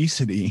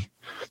obesity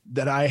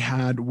that I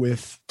had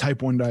with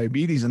type 1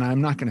 diabetes, and I'm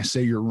not going to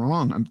say you're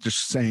wrong, I'm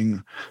just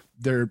saying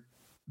they're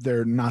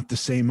not the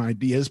same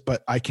ideas,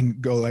 but I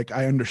can go like,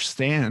 I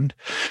understand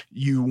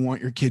you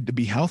want your kid to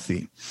be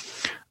healthy.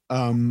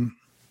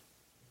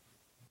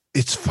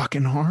 It's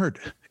fucking hard.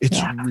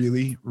 It's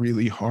really,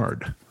 really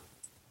hard.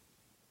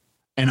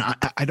 And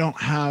I don't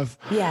have,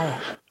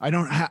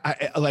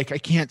 I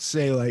can't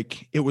say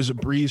like it was a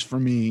breeze for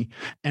me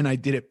and I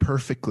did it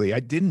perfectly. I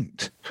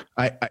didn't.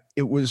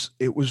 It was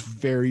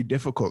very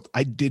difficult.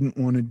 I didn't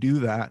want to do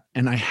that,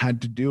 and I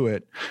had to do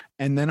it.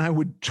 And then I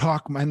would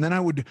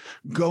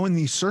go in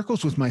these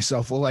circles with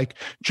myself. Well, like,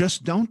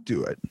 just don't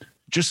do it.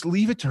 Just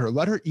leave it to her.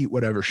 Let her eat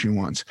whatever she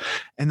wants.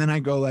 And then I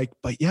go like,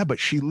 but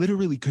she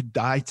literally could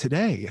die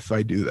today if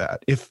I do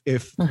that.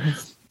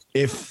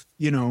 If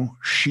you know,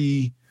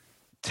 she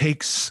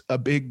takes a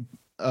big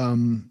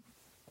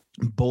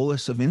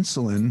bolus of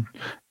insulin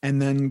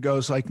and then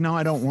goes like, no,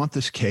 I don't want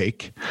this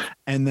cake.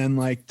 And then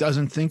like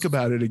doesn't think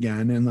about it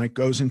again and like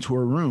goes into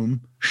her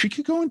room, she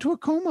could go into a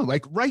coma,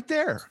 like right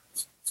there.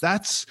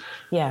 That's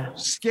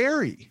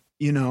scary,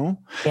 you know?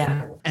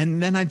 Yeah.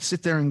 And then I'd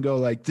sit there and go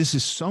like, this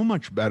is so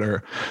much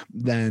better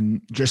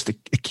than just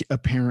a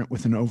parent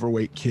with an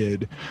overweight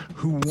kid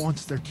who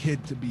wants their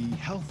kid to be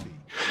healthy.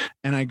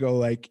 And I go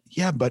like,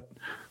 yeah, but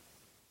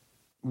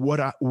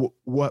what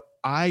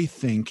I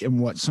think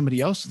and what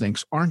somebody else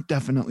thinks aren't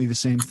definitely the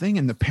same thing.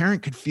 And the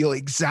parent could feel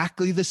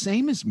exactly the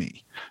same as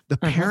me. The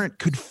parent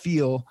could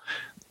feel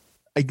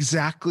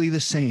exactly the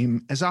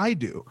same as I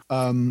do.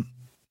 And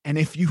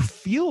if you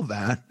feel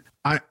that,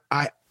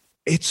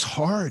 it's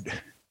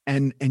hard,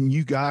 and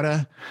you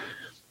gotta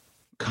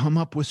come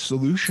up with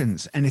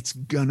solutions, and it's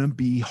gonna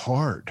be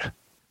hard.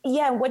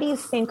 Yeah. What do you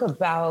think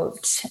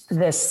about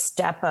this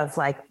step of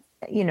like,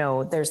 you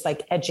know, there's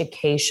like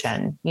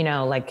education, you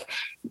know, like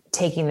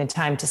taking the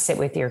time to sit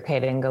with your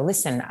kid and go,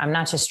 listen, I'm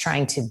not just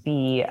trying to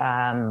be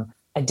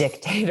a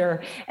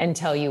dictator and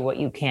tell you what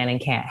you can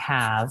and can't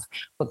have,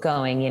 but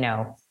going,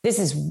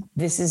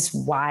 this is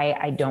why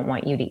I don't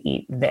want you to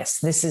eat this.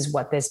 This is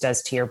what this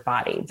does to your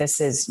body.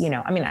 This is,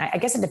 I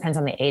guess it depends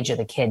on the age of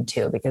the kid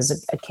too,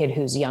 because a kid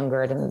who's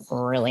younger and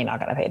really not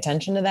going to pay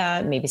attention to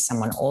that. Maybe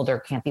someone older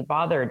can't be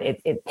bothered.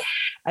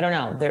 I don't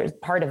know. There's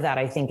part of that,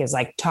 I think, is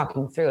like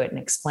talking through it and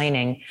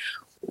explaining,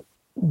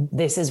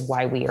 this is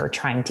why we are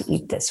trying to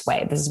eat this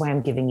way. This is why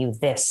I'm giving you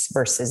this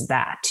versus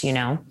that,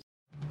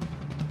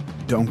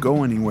 Don't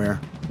go anywhere.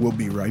 We'll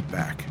be right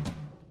back.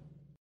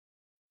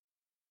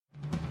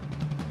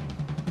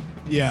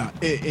 Yeah,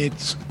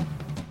 it's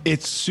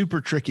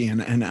super tricky,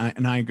 and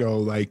I go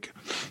like,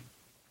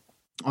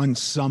 on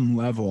some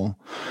level,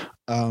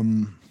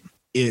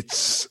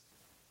 it's,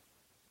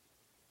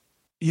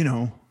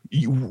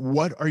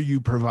 what are you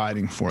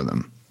providing for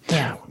them?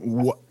 Yeah.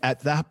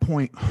 At that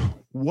point,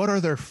 what are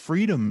their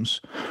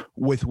freedoms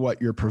with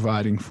what you're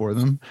providing for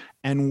them,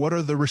 and what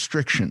are the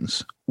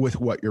restrictions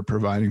with what you're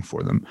providing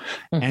for them?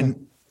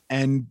 Mm-hmm.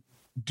 And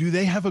do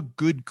they have a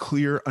good,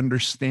 clear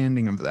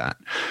understanding of that?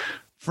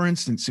 For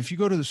instance, if you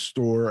go to the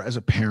store as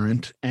a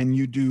parent and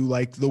you do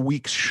like the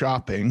week's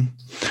shopping,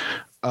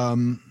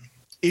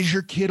 is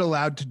your kid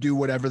allowed to do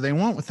whatever they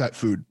want with that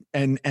food?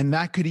 And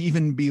that could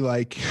even be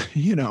like,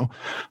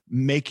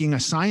 making a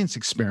science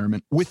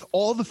experiment with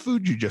all the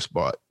food you just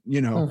bought,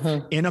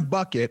 mm-hmm. in a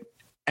bucket,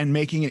 and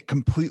making it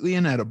completely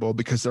inedible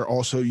because they're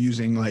also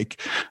using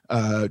like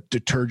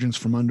detergents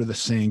from under the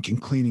sink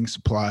and cleaning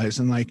supplies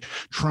and like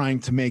trying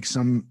to make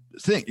some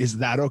thing. Is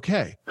that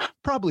okay?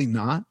 Probably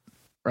not.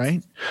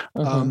 Right.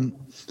 Uh-huh.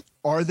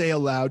 Are they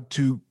allowed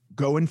to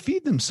go and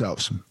feed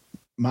themselves?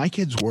 My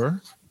kids were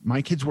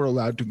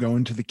allowed to go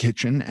into the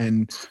kitchen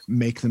and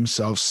make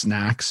themselves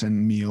snacks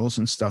and meals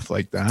and stuff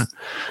like that.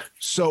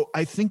 So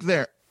I think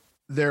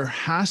there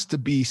has to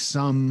be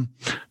some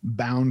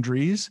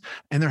boundaries,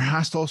 and there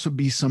has to also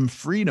be some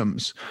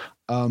freedoms.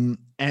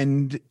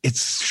 And it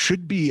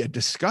should be a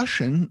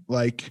discussion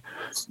like,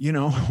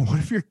 what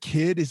if your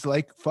kid is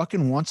like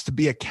fucking wants to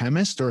be a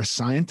chemist or a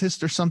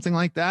scientist or something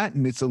like that?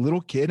 And it's a little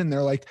kid and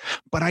they're like,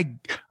 but I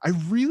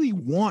really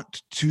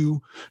want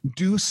to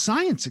do a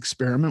science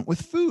experiment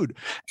with food.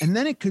 And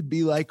then it could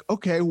be like,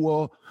 okay,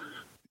 well,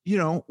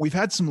 we've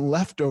had some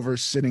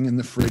leftovers sitting in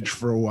the fridge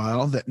for a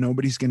while that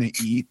nobody's going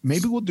to eat.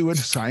 Maybe we'll do a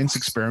science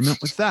experiment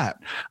with that.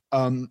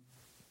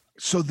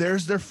 So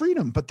there's their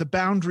freedom. But the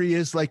boundary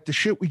is like the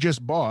shit we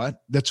just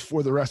bought that's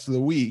for the rest of the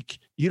week.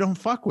 You don't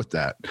fuck with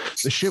that.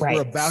 The shit Right.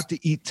 We're about to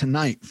eat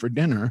tonight for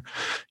dinner,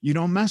 you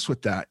don't mess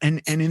with that.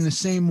 And in the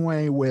same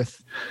way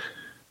with,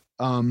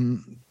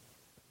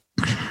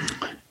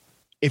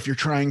 if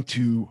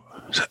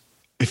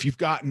you've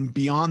gotten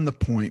beyond the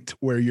point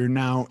where you're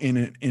now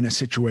in a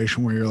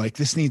situation where you're like,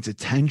 this needs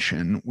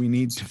attention, we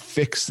need to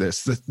fix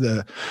this.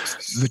 The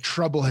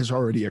trouble has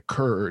already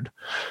occurred.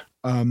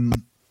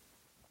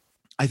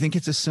 I think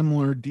it's a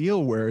similar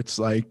deal where it's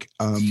like,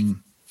 I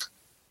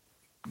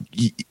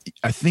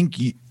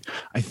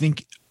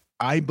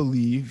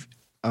believe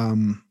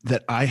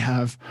that I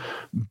have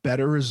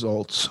better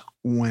results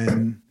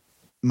when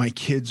my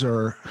kids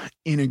are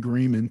in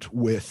agreement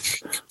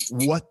with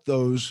what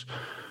those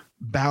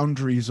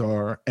boundaries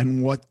are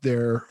and what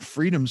their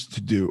freedoms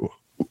to do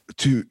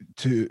to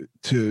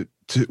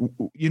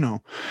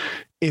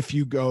if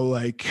you go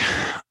like,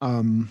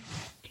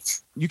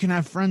 you can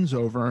have friends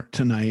over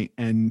tonight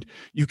and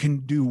you can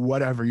do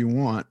whatever you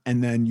want.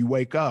 And then you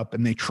wake up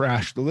and they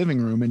trash the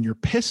living room and you're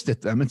pissed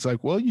at them. It's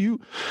like, well,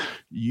 you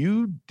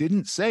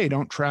didn't say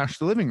don't trash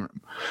the living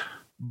room.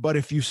 But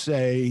if you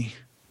say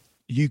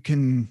you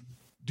can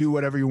do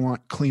whatever you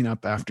want, clean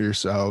up after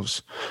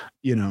yourselves,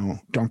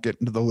 don't get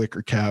into the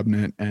liquor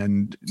cabinet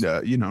and,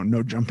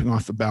 no jumping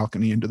off the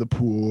balcony into the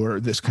pool or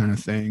this kind of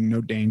thing,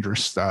 no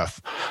dangerous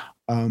stuff.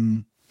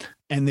 And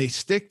they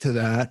stick to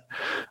that.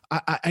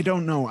 I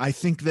don't know. I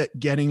think that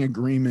getting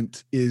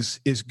agreement is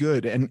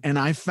good. And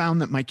I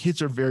found that my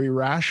kids are very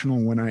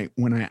rational when I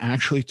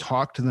actually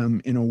talk to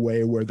them in a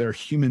way where they're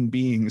human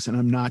beings and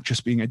I'm not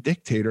just being a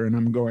dictator and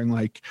I'm going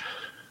like,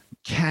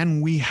 can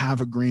we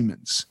have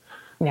agreements?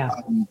 Yeah.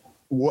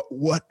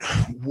 What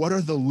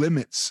are the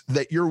limits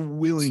that you're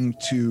willing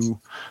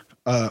to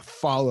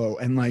follow?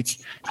 And like,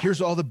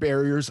 here's all the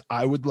barriers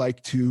I would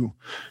like to,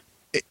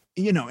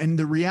 and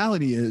the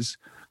reality is,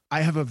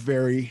 I have a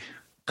very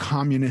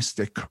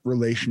communistic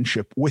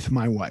relationship with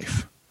my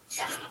wife.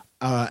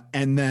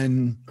 And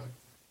then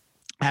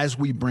as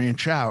we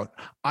branch out,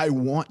 I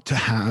want to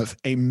have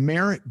a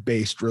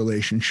merit-based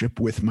relationship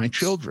with my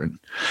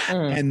children.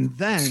 And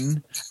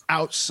then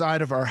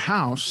outside of our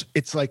house,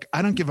 it's like,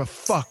 I don't give a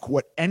fuck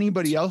what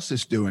anybody else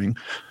is doing.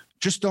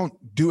 Just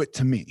don't do it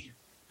to me.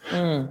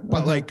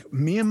 But like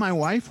me and my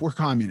wife, we're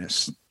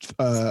communists.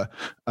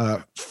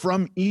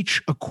 From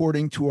each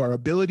according to our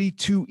ability,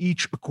 to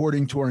each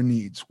according to our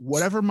needs.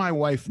 Whatever my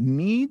wife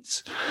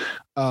needs,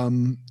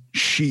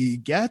 she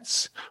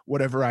gets.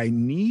 Whatever I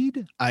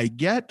need, I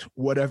get.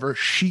 Whatever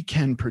she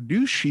can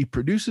produce, she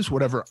produces.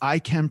 Whatever I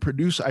can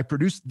produce, I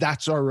produce.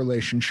 That's our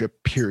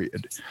relationship,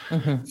 period.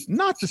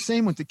 Not the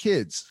same with the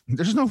kids.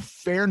 There's no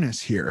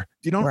fairness here.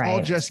 You don't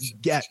all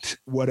just get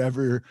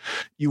whatever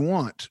you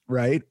want,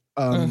 right?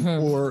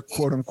 Or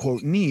quote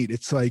unquote need.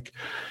 It's like,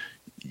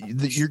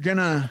 it's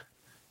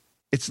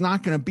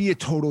not going to be a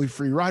totally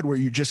free ride where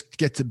you just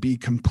get to be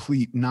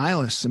complete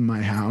nihilists in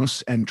my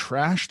house and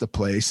trash the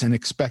place and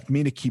expect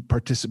me to keep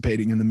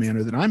participating in the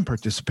manner that I'm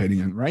participating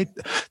in, right?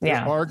 There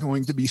are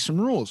going to be some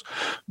rules,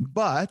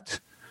 but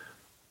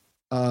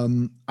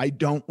I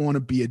don't want to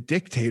be a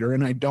dictator,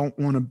 and I don't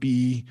want to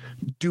be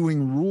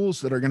doing rules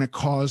that are going to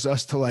cause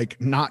us to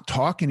like not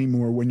talk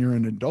anymore when you're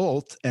an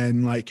adult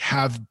and like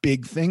have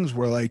big things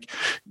where like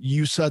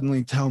you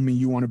suddenly tell me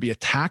you want to be a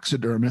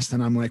taxidermist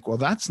and I'm like, well,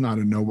 that's not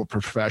a noble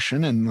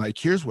profession. And like,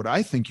 here's what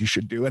I think you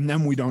should do. And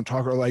then we don't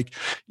talk, or like,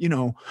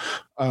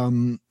 I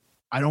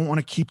don't want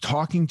to keep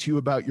talking to you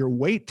about your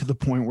weight to the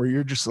point where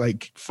you're just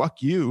like,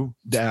 fuck you,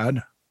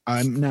 Dad.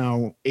 I'm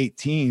now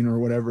 18 or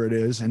whatever it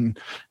is. And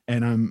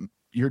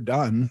you're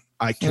done.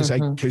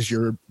 Because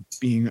you're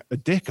being a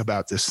dick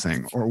about this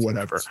thing or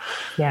whatever.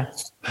 Yeah.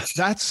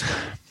 That's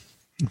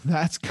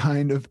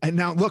kind of, and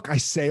now look, I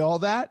say all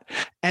that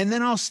and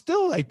then I'll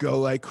still like go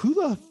like, who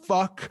the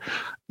fuck,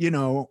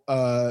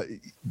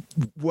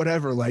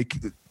 whatever, like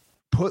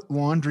put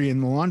laundry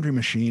in the laundry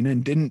machine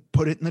and didn't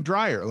put it in the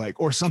dryer, like,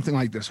 or something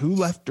like this. Who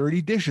left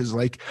dirty dishes?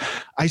 Like,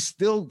 I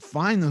still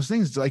find those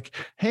things. It's like,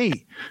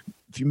 hey,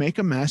 if you make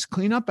a mess,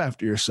 clean up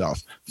after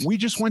yourself. We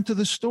just went to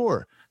the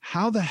store.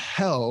 How the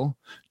hell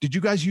did you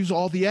guys use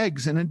all the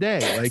eggs in a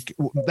day? Like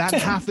that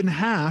half and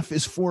half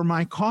is for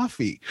my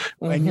coffee.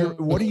 And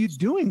what are you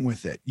doing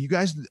with it? You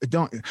guys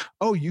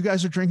you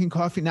guys are drinking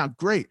coffee now.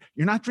 Great.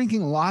 You're not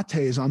drinking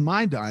lattes on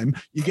my dime.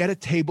 You get a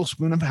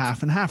tablespoon of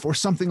half and half or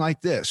something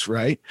like this.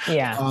 Right.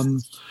 Yeah.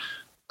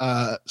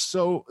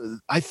 So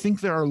I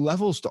think there are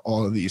levels to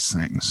all of these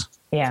things.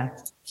 Yeah.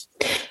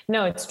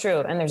 No, it's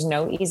true. And there's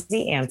no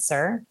easy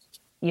answer.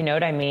 You know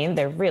what I mean?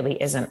 There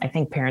really isn't. I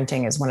think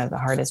parenting is one of the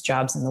hardest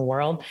jobs in the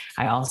world.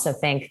 I also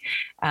think,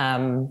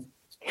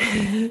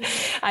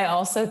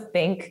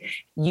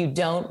 you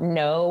don't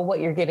know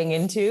what you're getting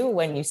into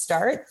when you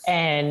start.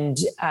 And,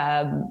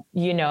 I don't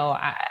know.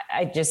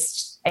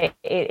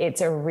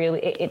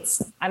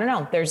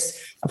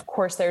 Of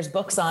course there's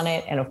books on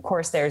it. And of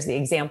course there's the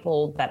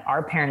example that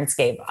our parents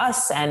gave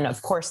us. And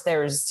of course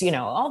there's,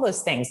 all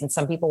those things. And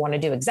some people want to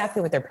do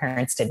exactly what their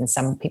parents did. And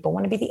some people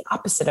want to be the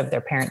opposite of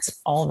their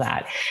parents, all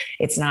that.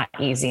 It's not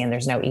easy and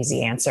there's no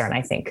easy answer. And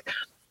I think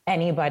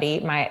anybody,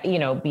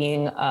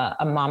 being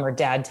a mom or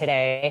dad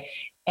today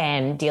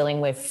and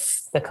dealing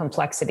with the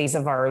complexities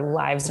of our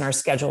lives and our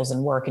schedules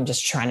and work and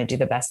just trying to do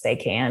the best they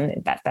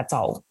can, that's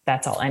all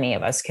any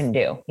of us can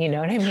do. You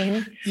know what I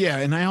mean? Yeah.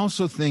 And I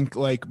also think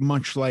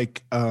much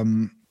like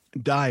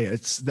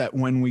diets, that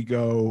when we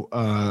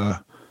go,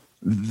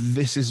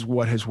 this is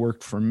what has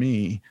worked for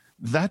me,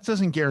 that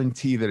doesn't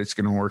guarantee that it's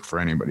going to work for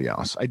anybody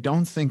else. I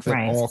don't think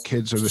that all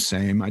kids are the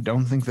same. I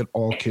don't think that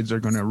all kids are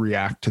going to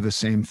react to the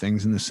same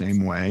things in the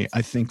same way.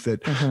 I think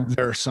that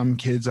there are some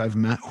kids I've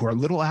met who are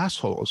little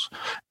assholes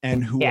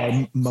and who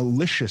are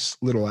malicious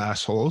little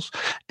assholes.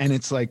 And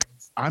it's like,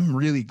 I'm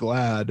really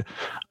glad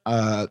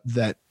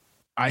that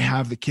I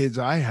have the kids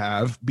I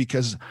have,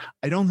 because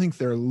I don't think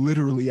they're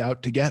literally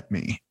out to get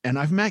me. And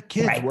I've met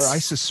kids where I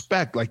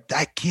suspect like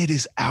that kid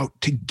is out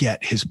to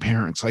get his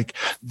parents. Like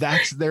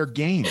that's their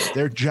game.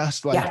 They're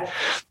just like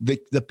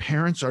the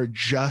parents are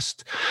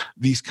just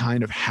these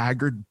kind of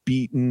haggard,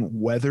 beaten,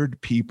 weathered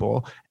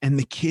people. And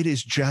the kid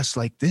is just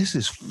like, this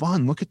is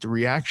fun. Look at the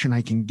reaction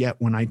I can get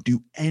when I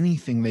do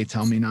anything they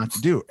tell me not to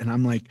do. And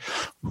I'm like,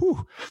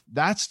 whew,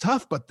 that's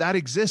tough, but that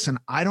exists. And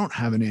I don't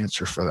have an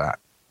answer for that.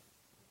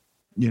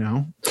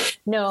 No.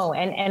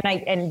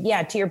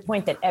 And to your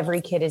point that every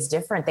kid is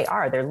different.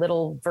 They're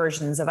little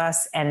versions of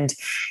us. And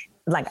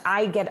like,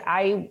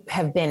 I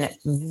have been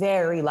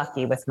very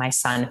lucky with my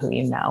son,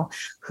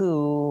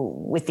 who,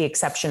 with the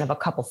exception of a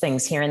couple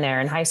things here and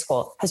there in high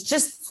school, has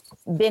just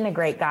been a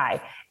great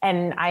guy.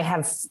 And I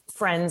have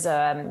friends,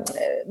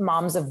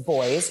 moms of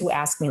boys, who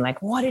ask me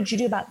like, what did you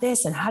do about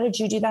this? And how did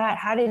you do that?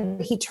 How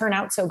did he turn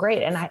out so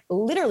great? And I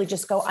literally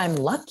just go, I'm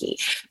lucky,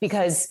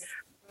 because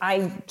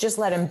I just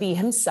let him be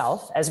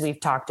himself, as we've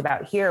talked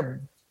about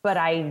here. But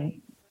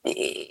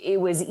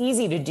it was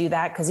easy to do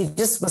that because he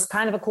just was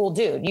kind of a cool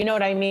dude. You know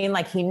what I mean?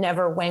 Like he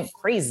never went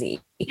crazy.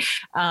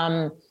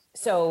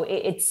 So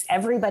it's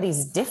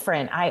everybody's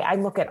different. I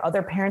look at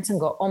other parents and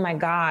go, oh my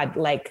God,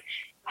 like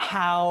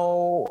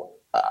how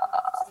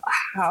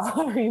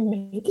are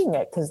you making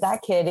it? Because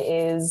that kid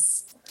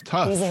is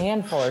tough. He's a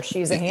handful or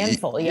she's a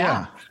handful.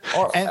 Yeah.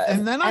 Or,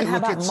 and then I how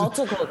look about at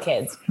multiple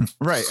kids.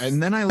 Right.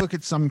 And then I look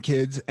at some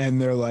kids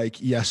and they're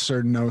like, yes,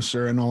 sir, no,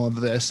 sir, and all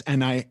of this.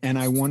 And I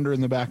wonder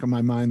in the back of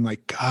my mind,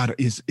 like, God,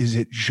 is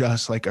it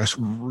just like a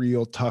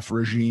real tough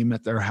regime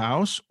at their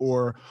house?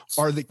 Or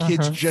are the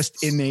kids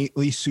just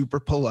innately super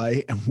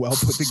polite and well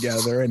put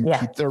together and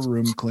keep their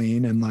room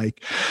clean and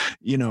like,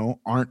 you know,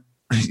 aren't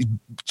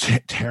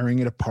tearing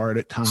it apart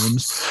at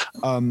times?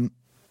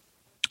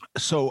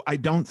 So I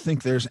don't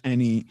think there's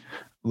any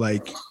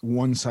like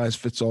one size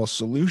fits all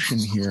solution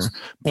here,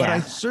 but I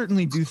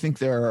certainly do think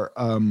there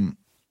are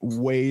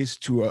ways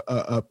to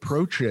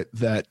approach it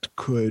that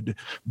could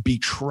be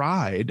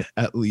tried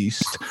at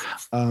least.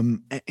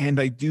 And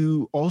I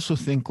do also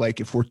think like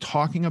if we're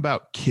talking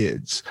about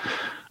kids,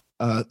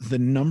 the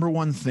number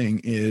one thing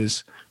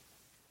is,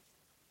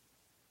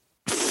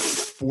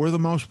 for the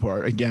most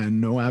part, again,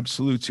 no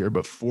absolutes here,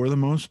 but for the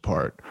most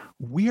part,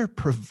 we are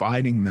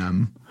providing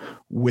them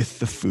with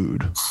the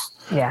food.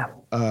 Yeah.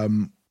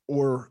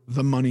 Or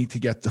the money to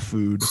get the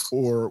food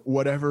or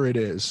whatever it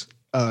is.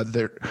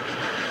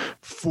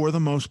 For the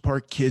most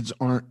part, kids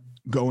aren't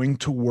going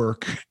to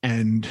work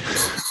and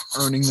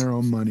earning their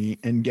own money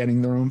and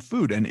getting their own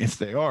food. And if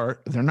they are,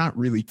 they're not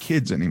really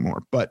kids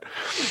anymore. But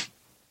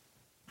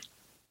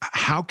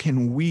how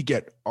can we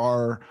get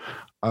our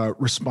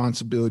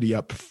responsibility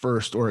up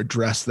first or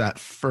address that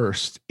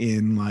first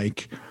in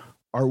like,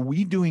 are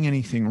we doing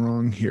anything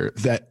wrong here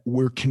that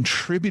we're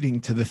contributing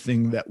to the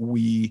thing that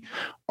we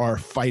are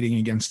fighting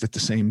against at the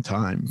same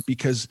time?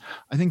 Because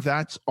I think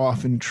that's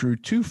often true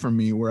too for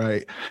me, where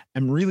I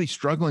am really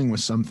struggling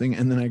with something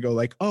and then I go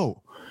like,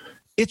 oh,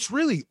 it's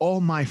really all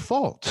my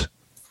fault.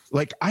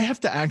 Like I have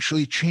to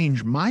actually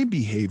change my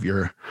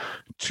behavior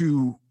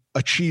to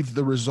achieve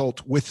the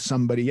result with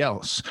somebody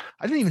else.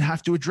 I didn't even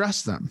have to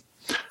address them.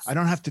 I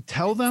don't have to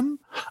tell them.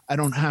 I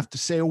don't have to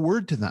say a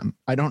word to them.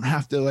 I don't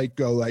have to like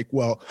go like,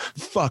 well,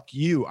 fuck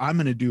you. I'm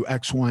going to do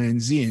X, Y,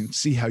 and Z and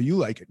see how you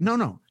like it.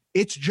 No,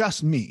 it's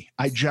just me.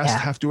 I just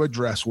have to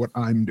address what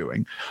I'm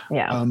doing.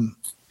 Yeah.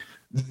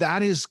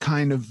 That is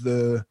kind of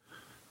the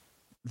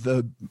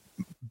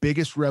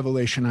biggest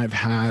revelation I've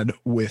had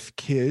with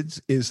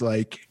kids is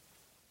like,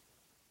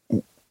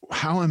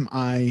 what am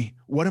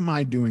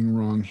I doing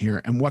wrong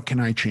here? And what can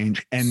I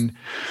change?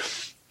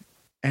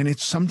 And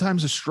it's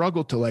sometimes a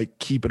struggle to like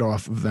keep it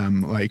off of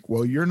them. Like,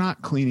 well, you're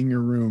not cleaning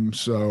your room,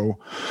 so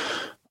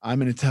I'm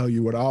going to tell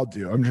you what I'll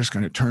do. I'm just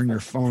going to turn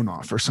your phone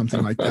off or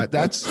something like that.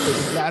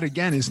 That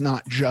again is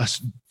not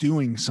just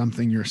doing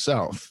something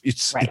yourself.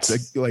 It's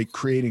like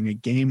creating a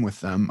game with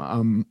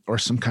them, or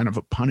some kind of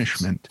a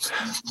punishment.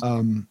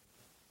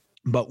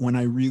 But when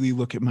I really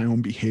look at my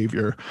own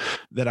behavior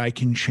that I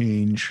can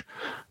change,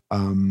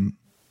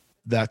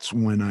 that's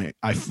when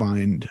I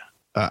find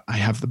I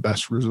have the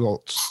best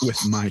results with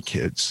my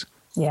kids.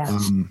 Yeah.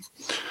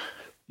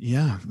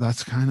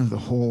 That's kind of the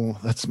whole,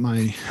 that's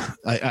my,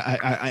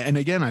 and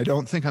again, I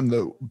don't think I'm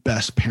the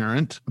best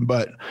parent,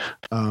 but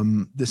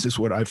this is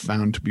what I've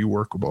found to be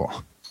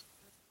workable.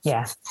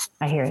 Yeah,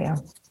 I hear you.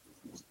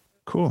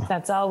 Cool.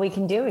 That's all we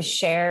can do is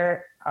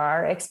share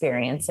our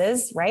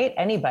experiences, right?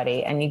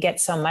 Anybody. And you get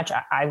so much.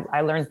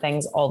 I learn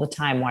things all the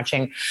time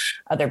watching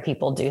other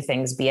people do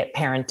things, be it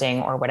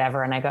parenting or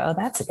whatever. And I go, oh,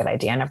 that's a good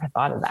idea. I never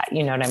thought of that.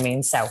 You know what I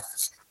mean? So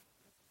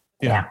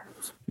yeah.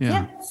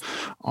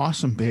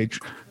 Awesome, Paige.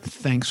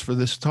 Thanks for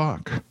this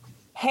talk.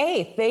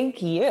 Hey,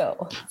 thank you.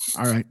 All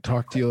right.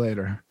 Talk to you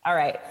later. All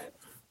right.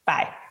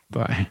 Bye.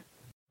 Bye.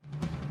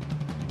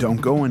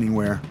 Don't go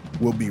anywhere.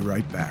 We'll be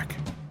right back.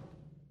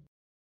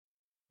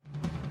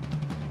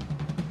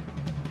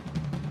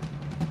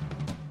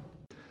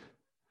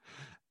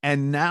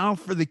 And now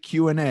for the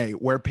Q&A,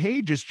 where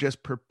Paige is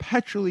just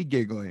perpetually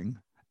giggling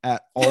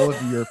at all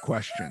of your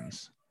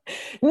questions.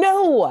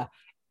 No,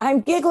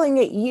 I'm giggling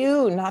at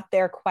you, not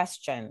their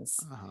questions.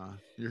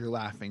 You're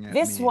laughing at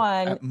this me,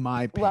 one. At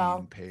my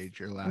pain, Paige.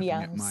 You're laughing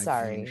at my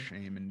pain,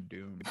 shame, and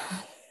doom.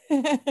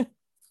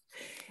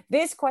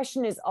 This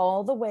question is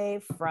all the way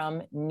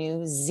from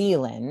New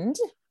Zealand.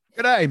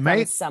 G'day,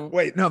 mate.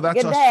 Wait, no,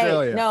 that's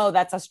Australia. No,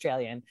 that's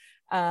Australian.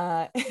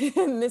 And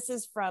this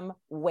is from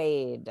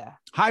Wade.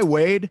 Hi,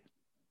 Wade.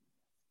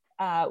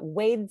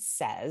 Wade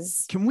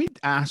says, can we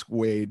ask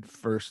Wade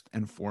first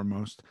and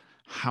foremost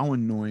how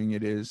annoying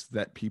it is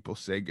that people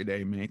say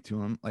 "G'day, mate"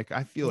 to him? Like,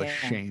 I feel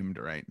ashamed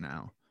right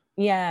now.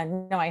 Yeah,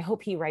 no, I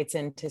hope he writes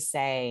in to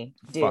say,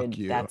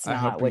 dude, that's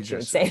not what you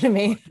would say to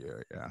me.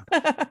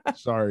 Yeah.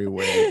 Sorry,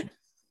 Wade.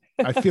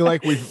 I feel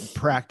like we've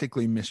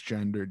practically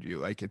misgendered you.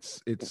 Like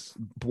it's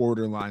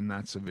borderline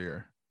that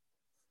severe.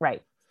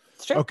 Right.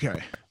 It's true. Okay.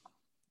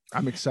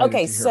 I'm excited to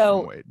hear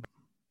from Wade.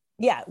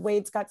 Yeah,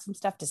 Wade's got some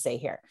stuff to say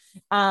here.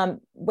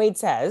 Wade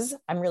says,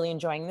 I'm really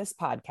enjoying this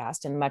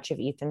podcast and much of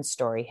Ethan's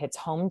story hits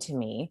home to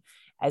me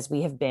as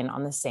we have been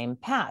on the same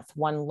path.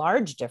 One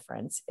large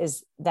difference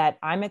is that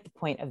I'm at the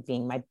point of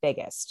being my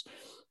biggest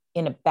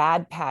in a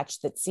bad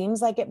patch that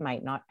seems like it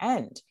might not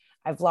end.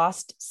 I've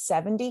lost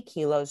 70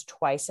 kilos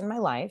twice in my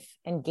life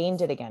and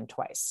gained it again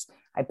twice.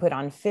 I put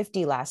on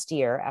 50 last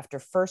year after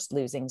first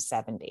losing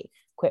 70.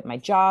 quit my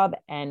job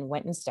and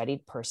went and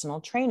studied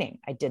personal training.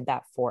 I did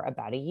that for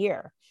about a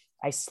year.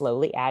 I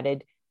slowly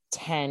added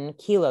 10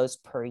 kilos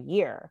per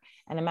year.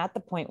 And I'm at the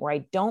point where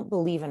I don't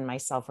believe in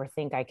myself or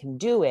think I can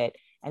do it,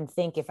 and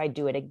think if I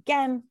do it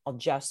again, I'll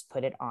just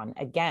put it on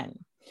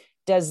again.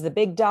 Does the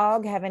big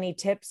dog have any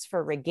tips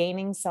for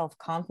regaining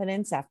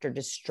self-confidence after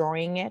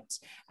destroying it,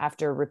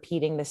 after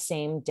repeating the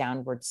same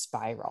downward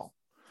spiral?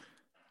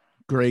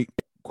 Great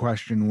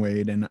question,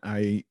 Wade. And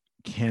I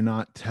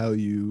cannot tell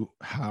you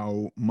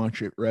how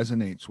much it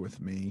resonates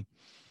with me.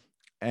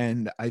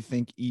 And I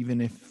think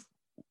even if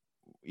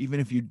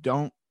you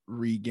don't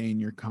regain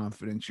your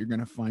confidence, you're going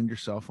to find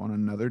yourself on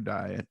another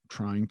diet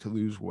trying to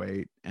lose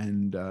weight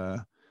and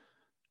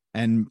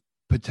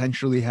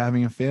potentially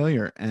having a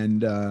failure.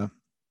 And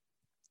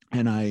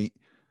I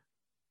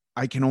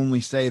can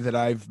only say that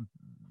I've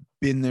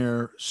been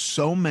there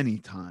so many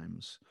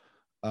times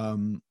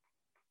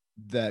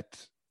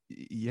that,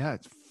 yeah,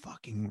 it's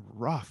fucking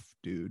rough,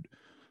 dude.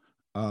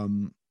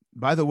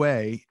 By the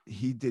way,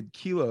 he did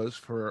kilos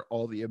for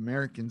all the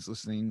Americans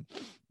listening.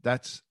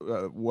 That's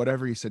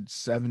whatever he said,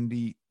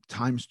 70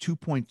 times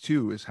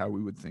 2.2 is how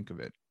we would think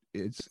of it.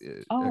 It's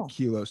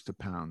kilos to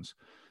pounds.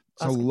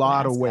 It's a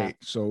lot of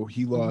weight. That. So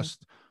he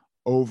lost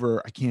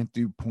over, I can't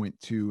do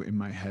 0.2 in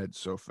my head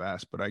so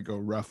fast, but I go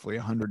roughly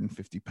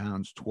 150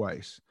 pounds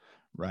twice,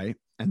 right?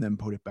 And then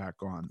put it back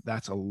on.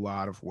 That's a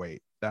lot of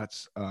weight.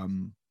 That's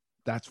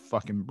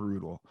fucking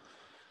brutal.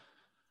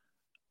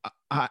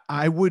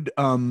 I would,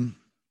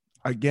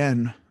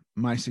 again,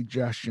 my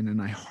suggestion,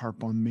 and I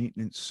harp on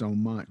maintenance so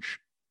much,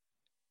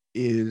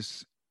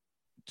 is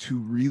to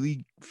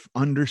really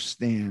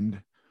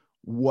understand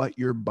what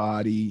your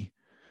body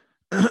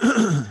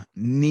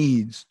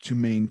needs to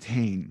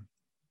maintain.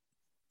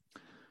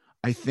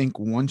 I think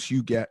once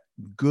you get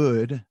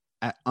good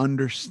at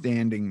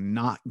understanding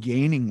not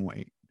gaining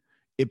weight,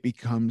 it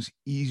becomes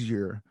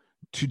easier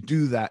to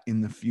do that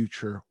in the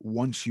future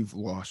once you've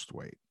lost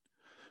weight.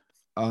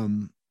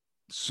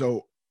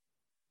 So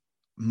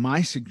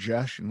my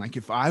suggestion, like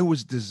if I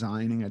was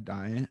designing a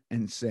diet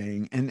and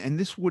saying, and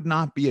this would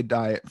not be a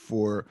diet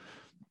for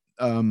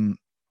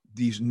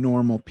these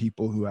normal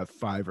people who have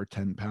 5 or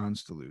 10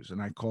 pounds to lose.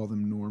 And I call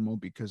them normal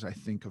because I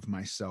think of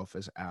myself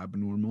as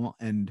abnormal.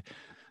 And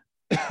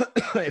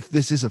if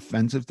this is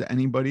offensive to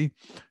anybody,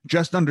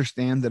 just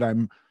understand that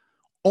I'm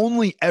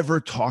only ever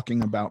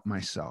talking about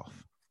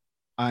myself.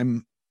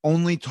 I'm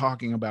only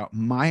talking about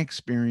my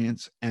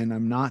experience, and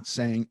I'm not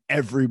saying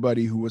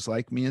everybody who was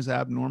like me is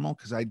abnormal,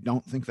 because I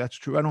don't think that's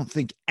true. I don't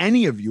think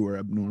any of you are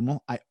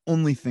abnormal. I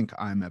only think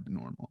I'm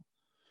abnormal.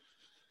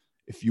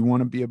 If you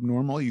want to be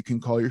abnormal, you can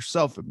call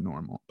yourself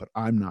abnormal, but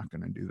I'm not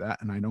going to do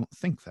that, and I don't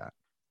think that.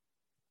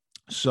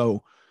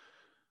 So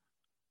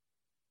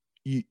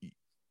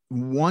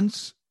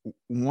once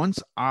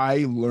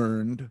I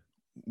learned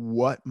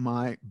what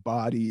my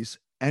body's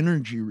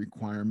energy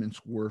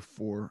requirements were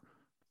for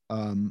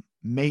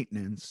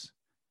maintenance,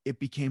 it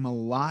became a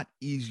lot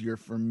easier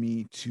for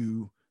me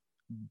to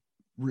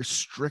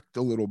restrict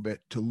a little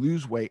bit to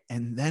lose weight.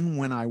 And then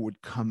when I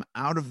would come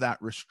out of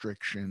that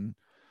restriction,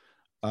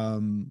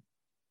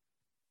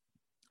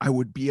 I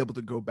would be able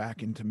to go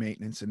back into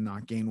maintenance and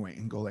not gain weight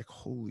and go like,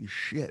 holy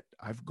shit,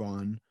 I've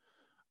gone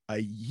a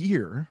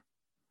year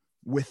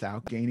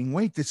without gaining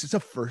weight. This is the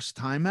first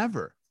time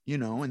ever,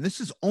 and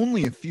this is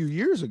only a few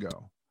years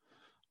ago.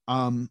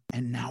 And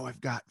now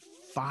I've got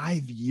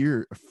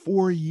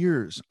 4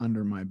 years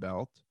under my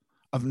belt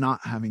of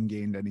not having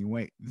gained any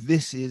weight.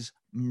 This is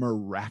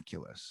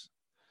miraculous.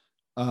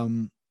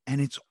 And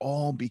it's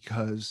all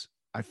because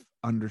I've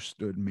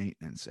understood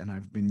maintenance and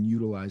I've been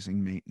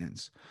utilizing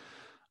maintenance.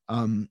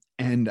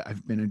 And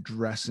I've been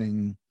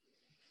addressing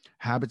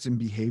habits and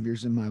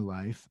behaviors in my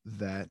life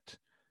that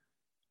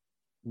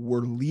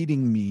were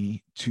leading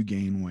me to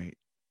gain weight.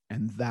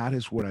 And that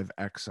is what I've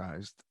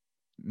excised.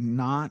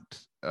 Not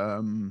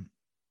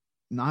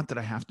that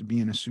I have to be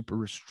in a super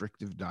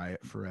restrictive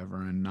diet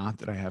forever, and not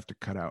that I have to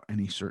cut out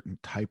any certain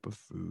type of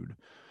food.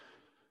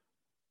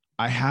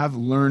 I have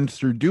learned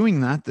through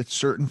doing that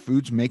certain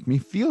foods make me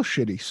feel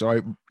shitty. So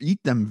I eat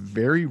them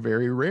very,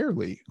 very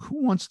rarely.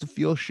 Who wants to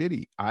feel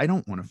shitty? I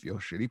don't want to feel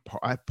shitty.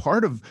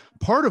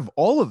 Part of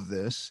all of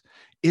this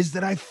is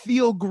that I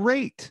feel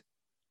great.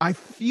 I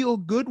feel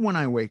good when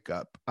I wake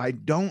up. I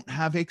don't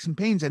have aches and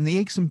pains. And the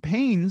aches and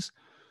pains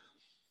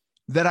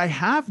that I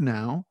have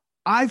now,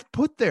 I've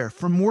put there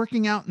from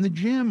working out in the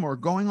gym or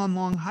going on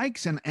long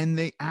hikes, and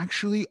they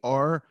actually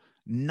are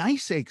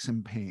nice aches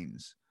and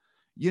pains.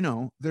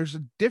 There's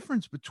a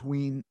difference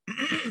between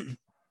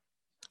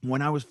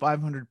when I was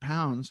 500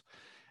 pounds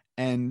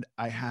and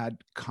I had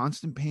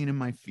constant pain in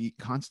my feet,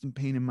 constant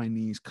pain in my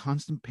knees,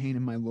 constant pain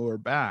in my lower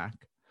back.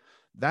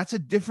 That's a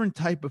different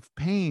type of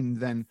pain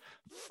than,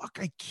 fuck,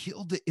 I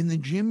killed it in the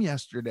gym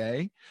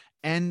yesterday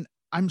and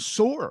I'm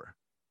sore.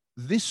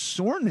 This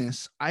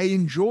soreness I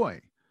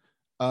enjoy.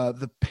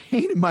 The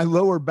pain in my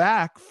lower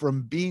back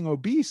from being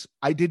obese,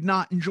 I did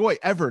not enjoy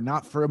ever,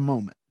 not for a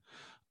moment.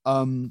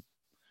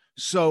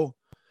 So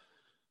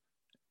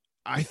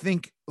I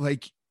think,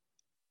 like,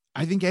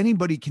 I think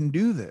anybody can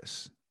do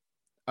this.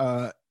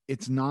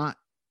 It's not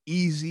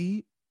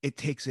easy. It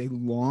takes a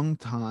long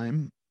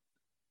time.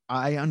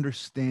 I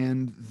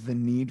understand the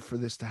need for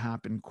this to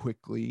happen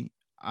quickly.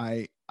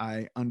 I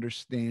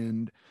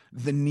understand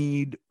the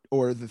need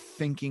or the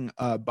thinking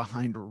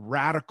behind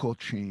radical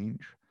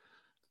change.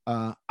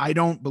 I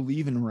don't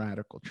believe in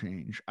radical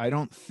change. I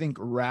don't think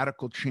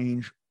radical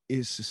change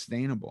is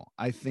sustainable.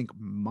 I think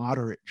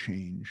moderate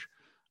change,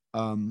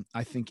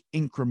 I think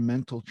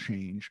incremental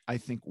change, I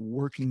think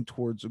working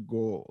towards a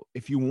goal.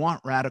 If you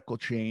want radical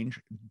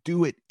change,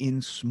 do it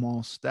in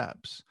small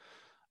steps.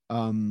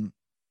 Um,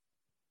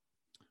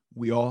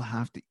 we all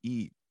have to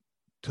eat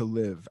to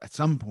live at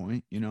some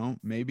point, you know.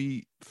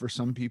 Maybe for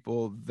some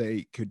people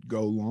they could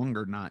go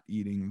longer not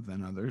eating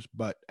than others,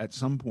 but at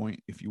some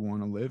point, if you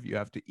want to live, you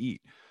have to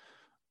eat.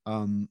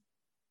 um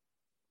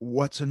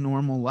what's a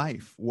normal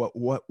life?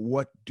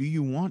 What do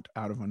you want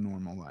out of a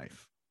normal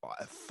life?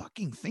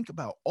 Fucking think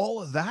about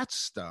all of that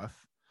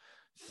stuff.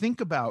 Think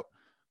about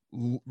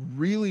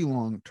really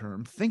long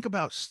term. Think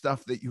about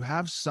stuff that you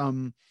have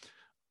some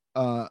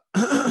uh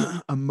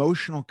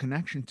emotional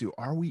connection to.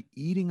 Are we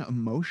eating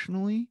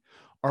emotionally?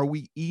 Are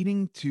we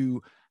eating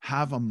to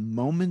have a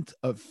moment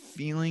of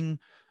feeling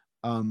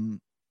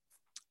um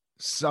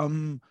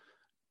some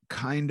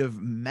kind of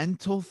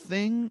mental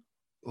thing?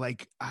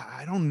 Like,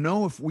 I don't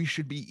know if we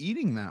should be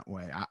eating that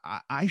way.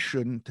 I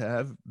shouldn't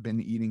have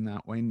been eating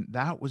that way.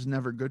 That was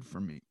never good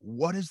for me.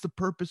 What is the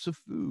purpose of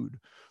food?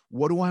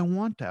 What do I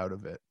want out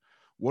of it?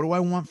 What do I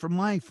want from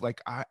life?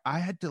 Like, I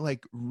had to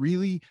like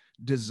really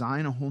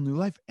design a whole new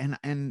life.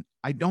 And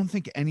I don't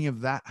think any of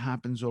that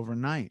happens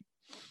overnight.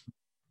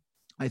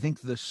 I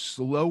think the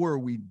slower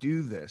we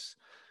do this,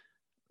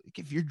 like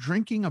if you're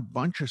drinking a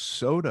bunch of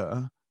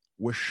soda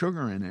with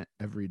sugar in it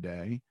every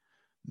day,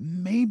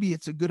 maybe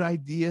it's a good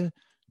idea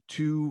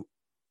to,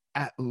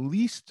 at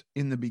least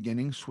in the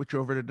beginning, switch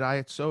over to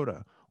diet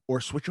soda or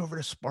switch over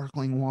to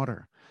sparkling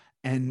water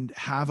and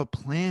have a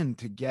plan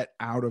to get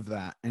out of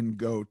that and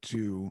go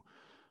to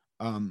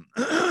um,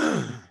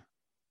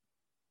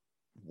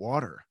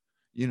 water.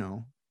 You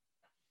know,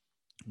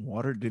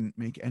 water didn't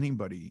make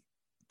anybody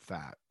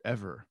fat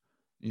ever.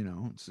 You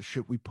know, it's the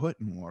shit we put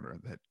in water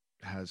that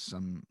has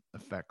some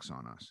effects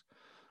on us.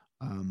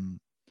 Um,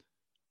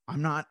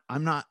 I'm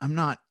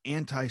not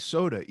anti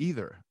soda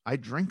either. I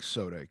drink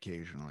soda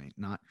occasionally,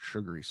 not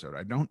sugary soda.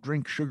 I don't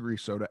drink sugary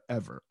soda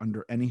ever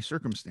under any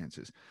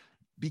circumstances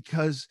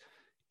because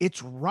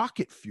it's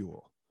rocket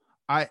fuel.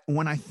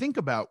 When I think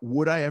about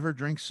would I ever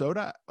drink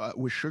soda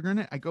with sugar in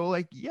it, I go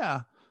like,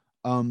 yeah.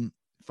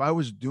 If I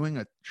was doing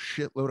a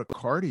shitload of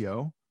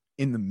cardio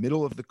in the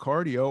middle of the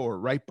cardio or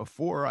right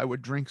before, I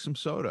would drink some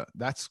soda.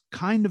 That's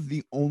kind of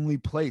the only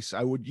place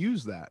I would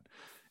use that.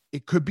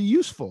 It could be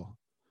useful.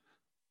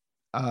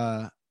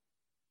 Uh,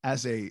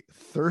 as a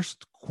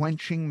thirst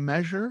quenching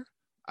measure,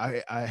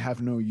 I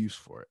have no use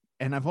for it.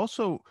 And I've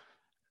also,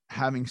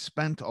 having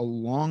spent a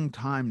long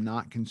time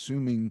not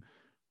consuming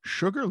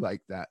sugar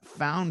like that,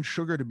 found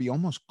sugar to be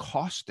almost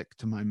caustic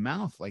to my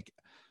mouth. Like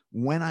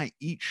when I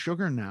eat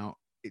sugar now,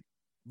 it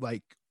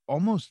like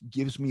almost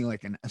gives me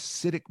like an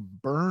acidic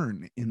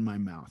burn in my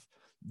mouth.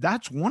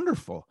 That's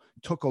wonderful.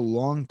 Took a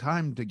long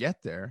time to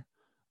get there.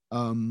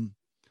 Um,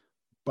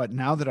 but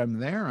now that I'm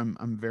there,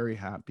 I'm very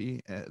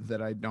happy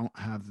that I don't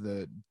have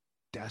the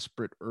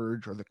desperate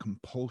urge or the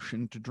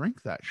compulsion to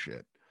drink that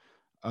shit.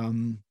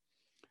 Um,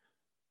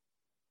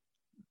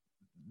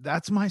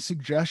 that's my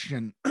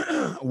suggestion.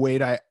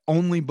 Wade, I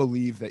only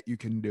believe that you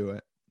can do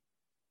it,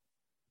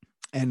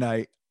 and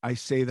I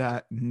say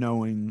that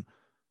knowing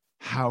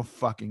how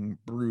fucking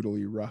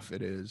brutally rough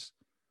it is,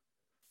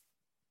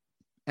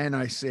 and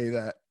I say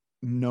that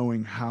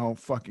knowing how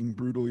fucking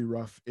brutally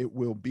rough it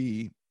will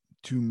be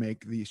to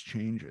make these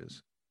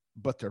changes,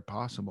 but they're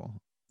possible.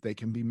 They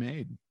can be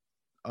made.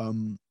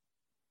 Um,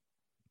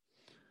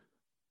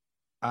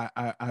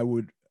 I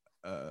would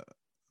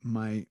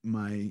my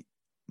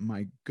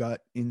my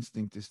gut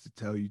instinct is to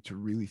tell you to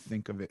really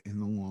think of it in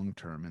the long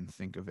term and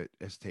think of it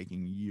as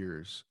taking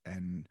years.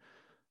 And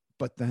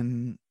but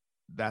then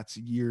that's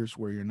years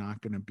where you're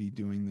not going to be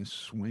doing this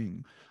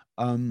swing.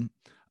 um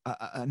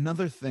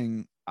Another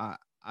thing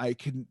I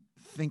can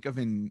think of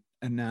in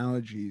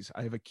analogies,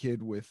 I have a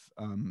kid with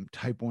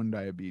type 1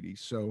 diabetes,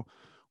 so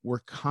we're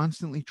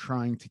constantly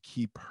trying to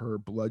keep her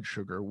blood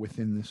sugar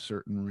within this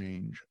certain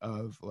range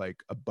of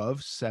like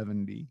above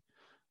 70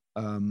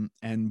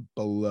 and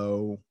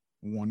below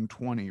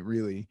 120.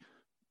 Really,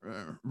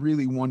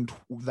 really one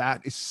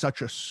that is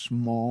such a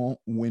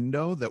small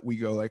window that we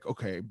go like,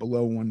 okay,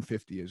 below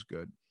 150 is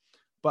good.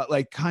 But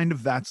like kind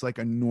of that's like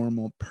a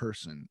normal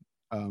person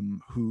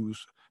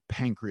whose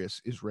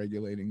pancreas is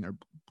regulating their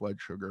blood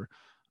sugar,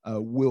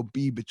 will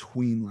be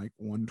between like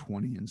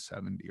 120 and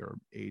 70 or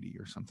 80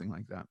 or something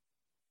like that.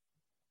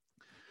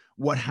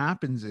 What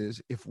happens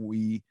is if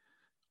we,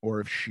 or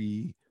if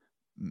she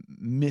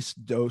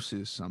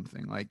misdoses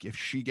something, like if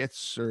she gets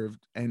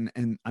served, and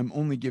I'm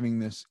only giving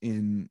this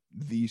in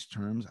these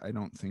terms, I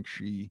don't think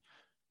she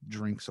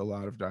drinks a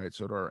lot of diet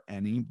soda or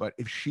any, but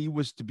if she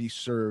was to be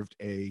served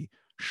a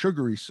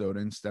sugary soda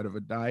instead of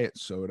a diet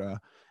soda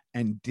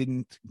and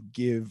didn't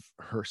give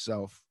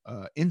herself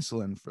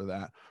insulin for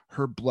that,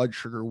 her blood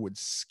sugar would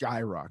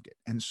skyrocket.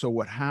 And so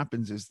what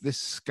happens is this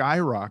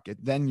skyrocket,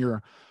 then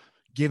you're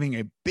giving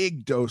a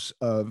big dose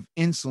of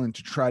insulin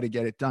to try to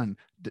get it down,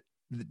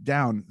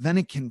 then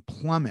it can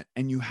plummet.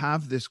 And you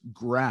have this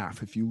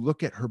graph. If you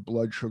look at her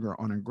blood sugar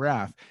on a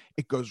graph,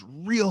 it goes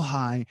real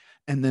high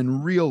and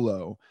then real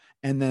low.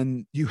 And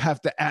then you have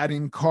to add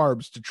in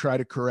carbs to try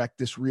to correct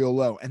this real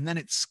low. And then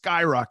it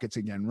skyrockets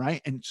again,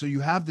 right? And so you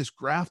have this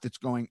graph that's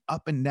going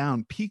up and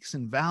down, peaks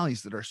and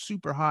valleys that are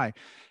super high.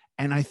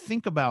 And I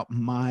think about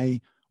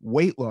my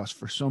weight loss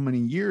for so many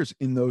years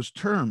in those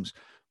terms.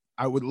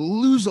 I would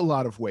lose a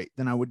lot of weight,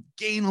 then I would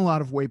gain a lot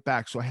of weight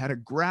back. So I had a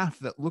graph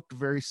that looked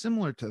very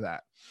similar to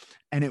that.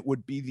 And it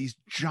would be these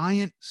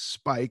giant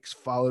spikes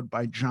followed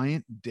by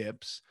giant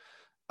dips.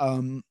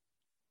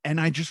 And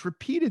I just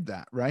repeated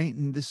that, right?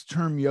 And this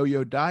term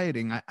yo-yo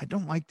dieting, I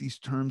don't like these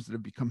terms that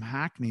have become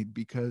hackneyed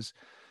because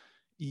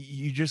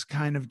you just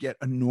kind of get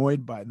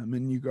annoyed by them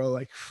and you go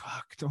like,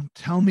 fuck, don't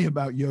tell me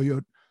about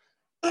yo-yo.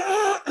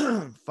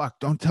 Fuck,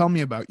 don't tell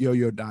me about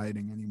yo-yo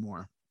dieting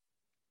anymore.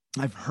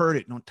 I've heard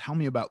it. Don't tell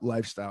me about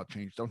lifestyle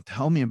change. Don't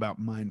tell me about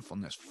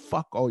mindfulness.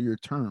 Fuck all your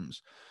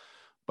terms.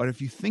 But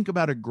if you think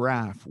about a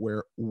graph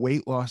where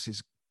weight loss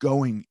is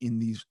going in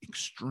these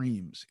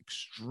extremes,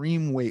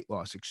 extreme weight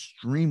loss,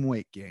 extreme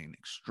weight gain,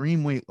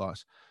 extreme weight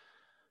loss,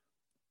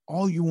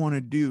 all you want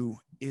to do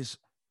is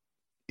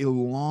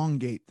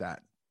elongate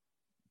that,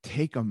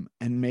 take them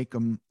and make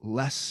them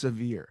less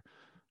severe,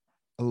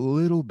 a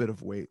little bit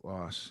of weight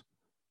loss.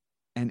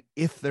 And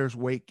if there's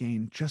weight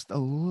gain, just a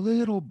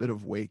little bit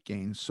of weight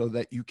gain so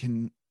that you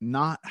can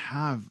not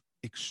have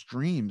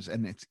extremes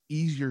and it's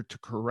easier to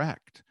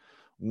correct.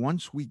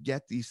 Once we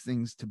get these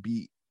things to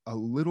be a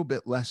little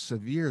bit less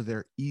severe,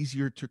 they're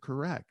easier to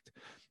correct.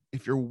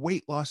 If your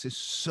weight loss is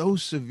so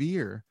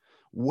severe,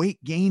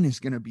 weight gain is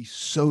going to be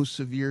so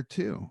severe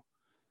too.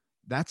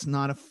 That's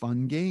not a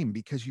fun game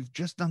because you've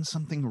just done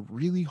something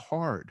really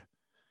hard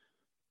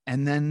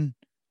and then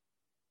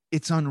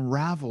it's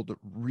unraveled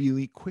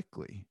really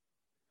quickly.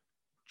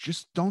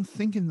 Just don't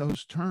think in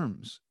those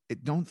terms.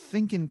 Don't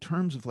think in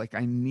terms of like,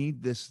 I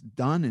need this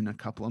done in a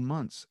couple of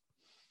months.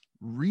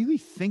 Really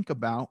think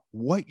about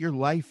what your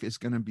life is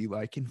going to be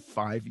like in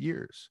 5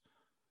 years,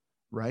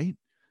 right?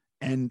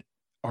 And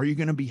are you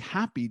going to be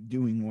happy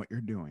doing what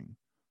you're doing?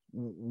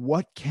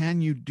 What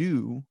can you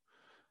do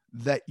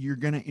that you're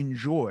going to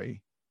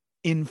enjoy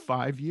in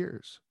 5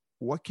 years?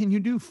 What can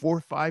you do for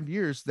 5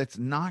 years that's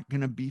not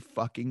going to be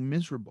fucking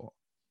miserable?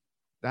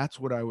 That's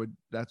what I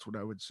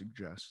would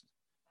suggest.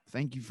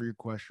 Thank you for your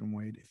question,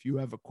 Wade. If you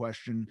have a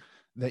question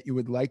that you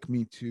would like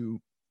me to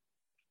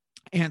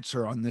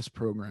answer on this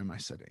program, I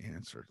said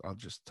answer. I'll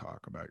just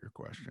talk about your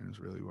question is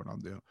really what I'll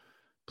do.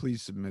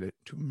 Please submit it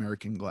to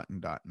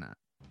AmericanGlutton.net.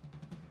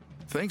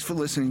 Thanks for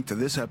listening to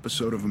this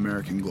episode of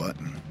American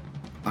Glutton.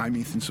 I'm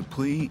Ethan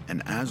Suplee,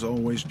 and as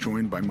always,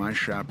 joined by my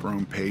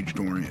chaperone, Paige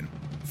Dorian.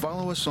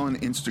 Follow us on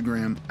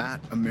Instagram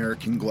at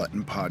American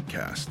Glutton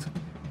Podcast.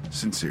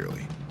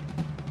 Sincerely.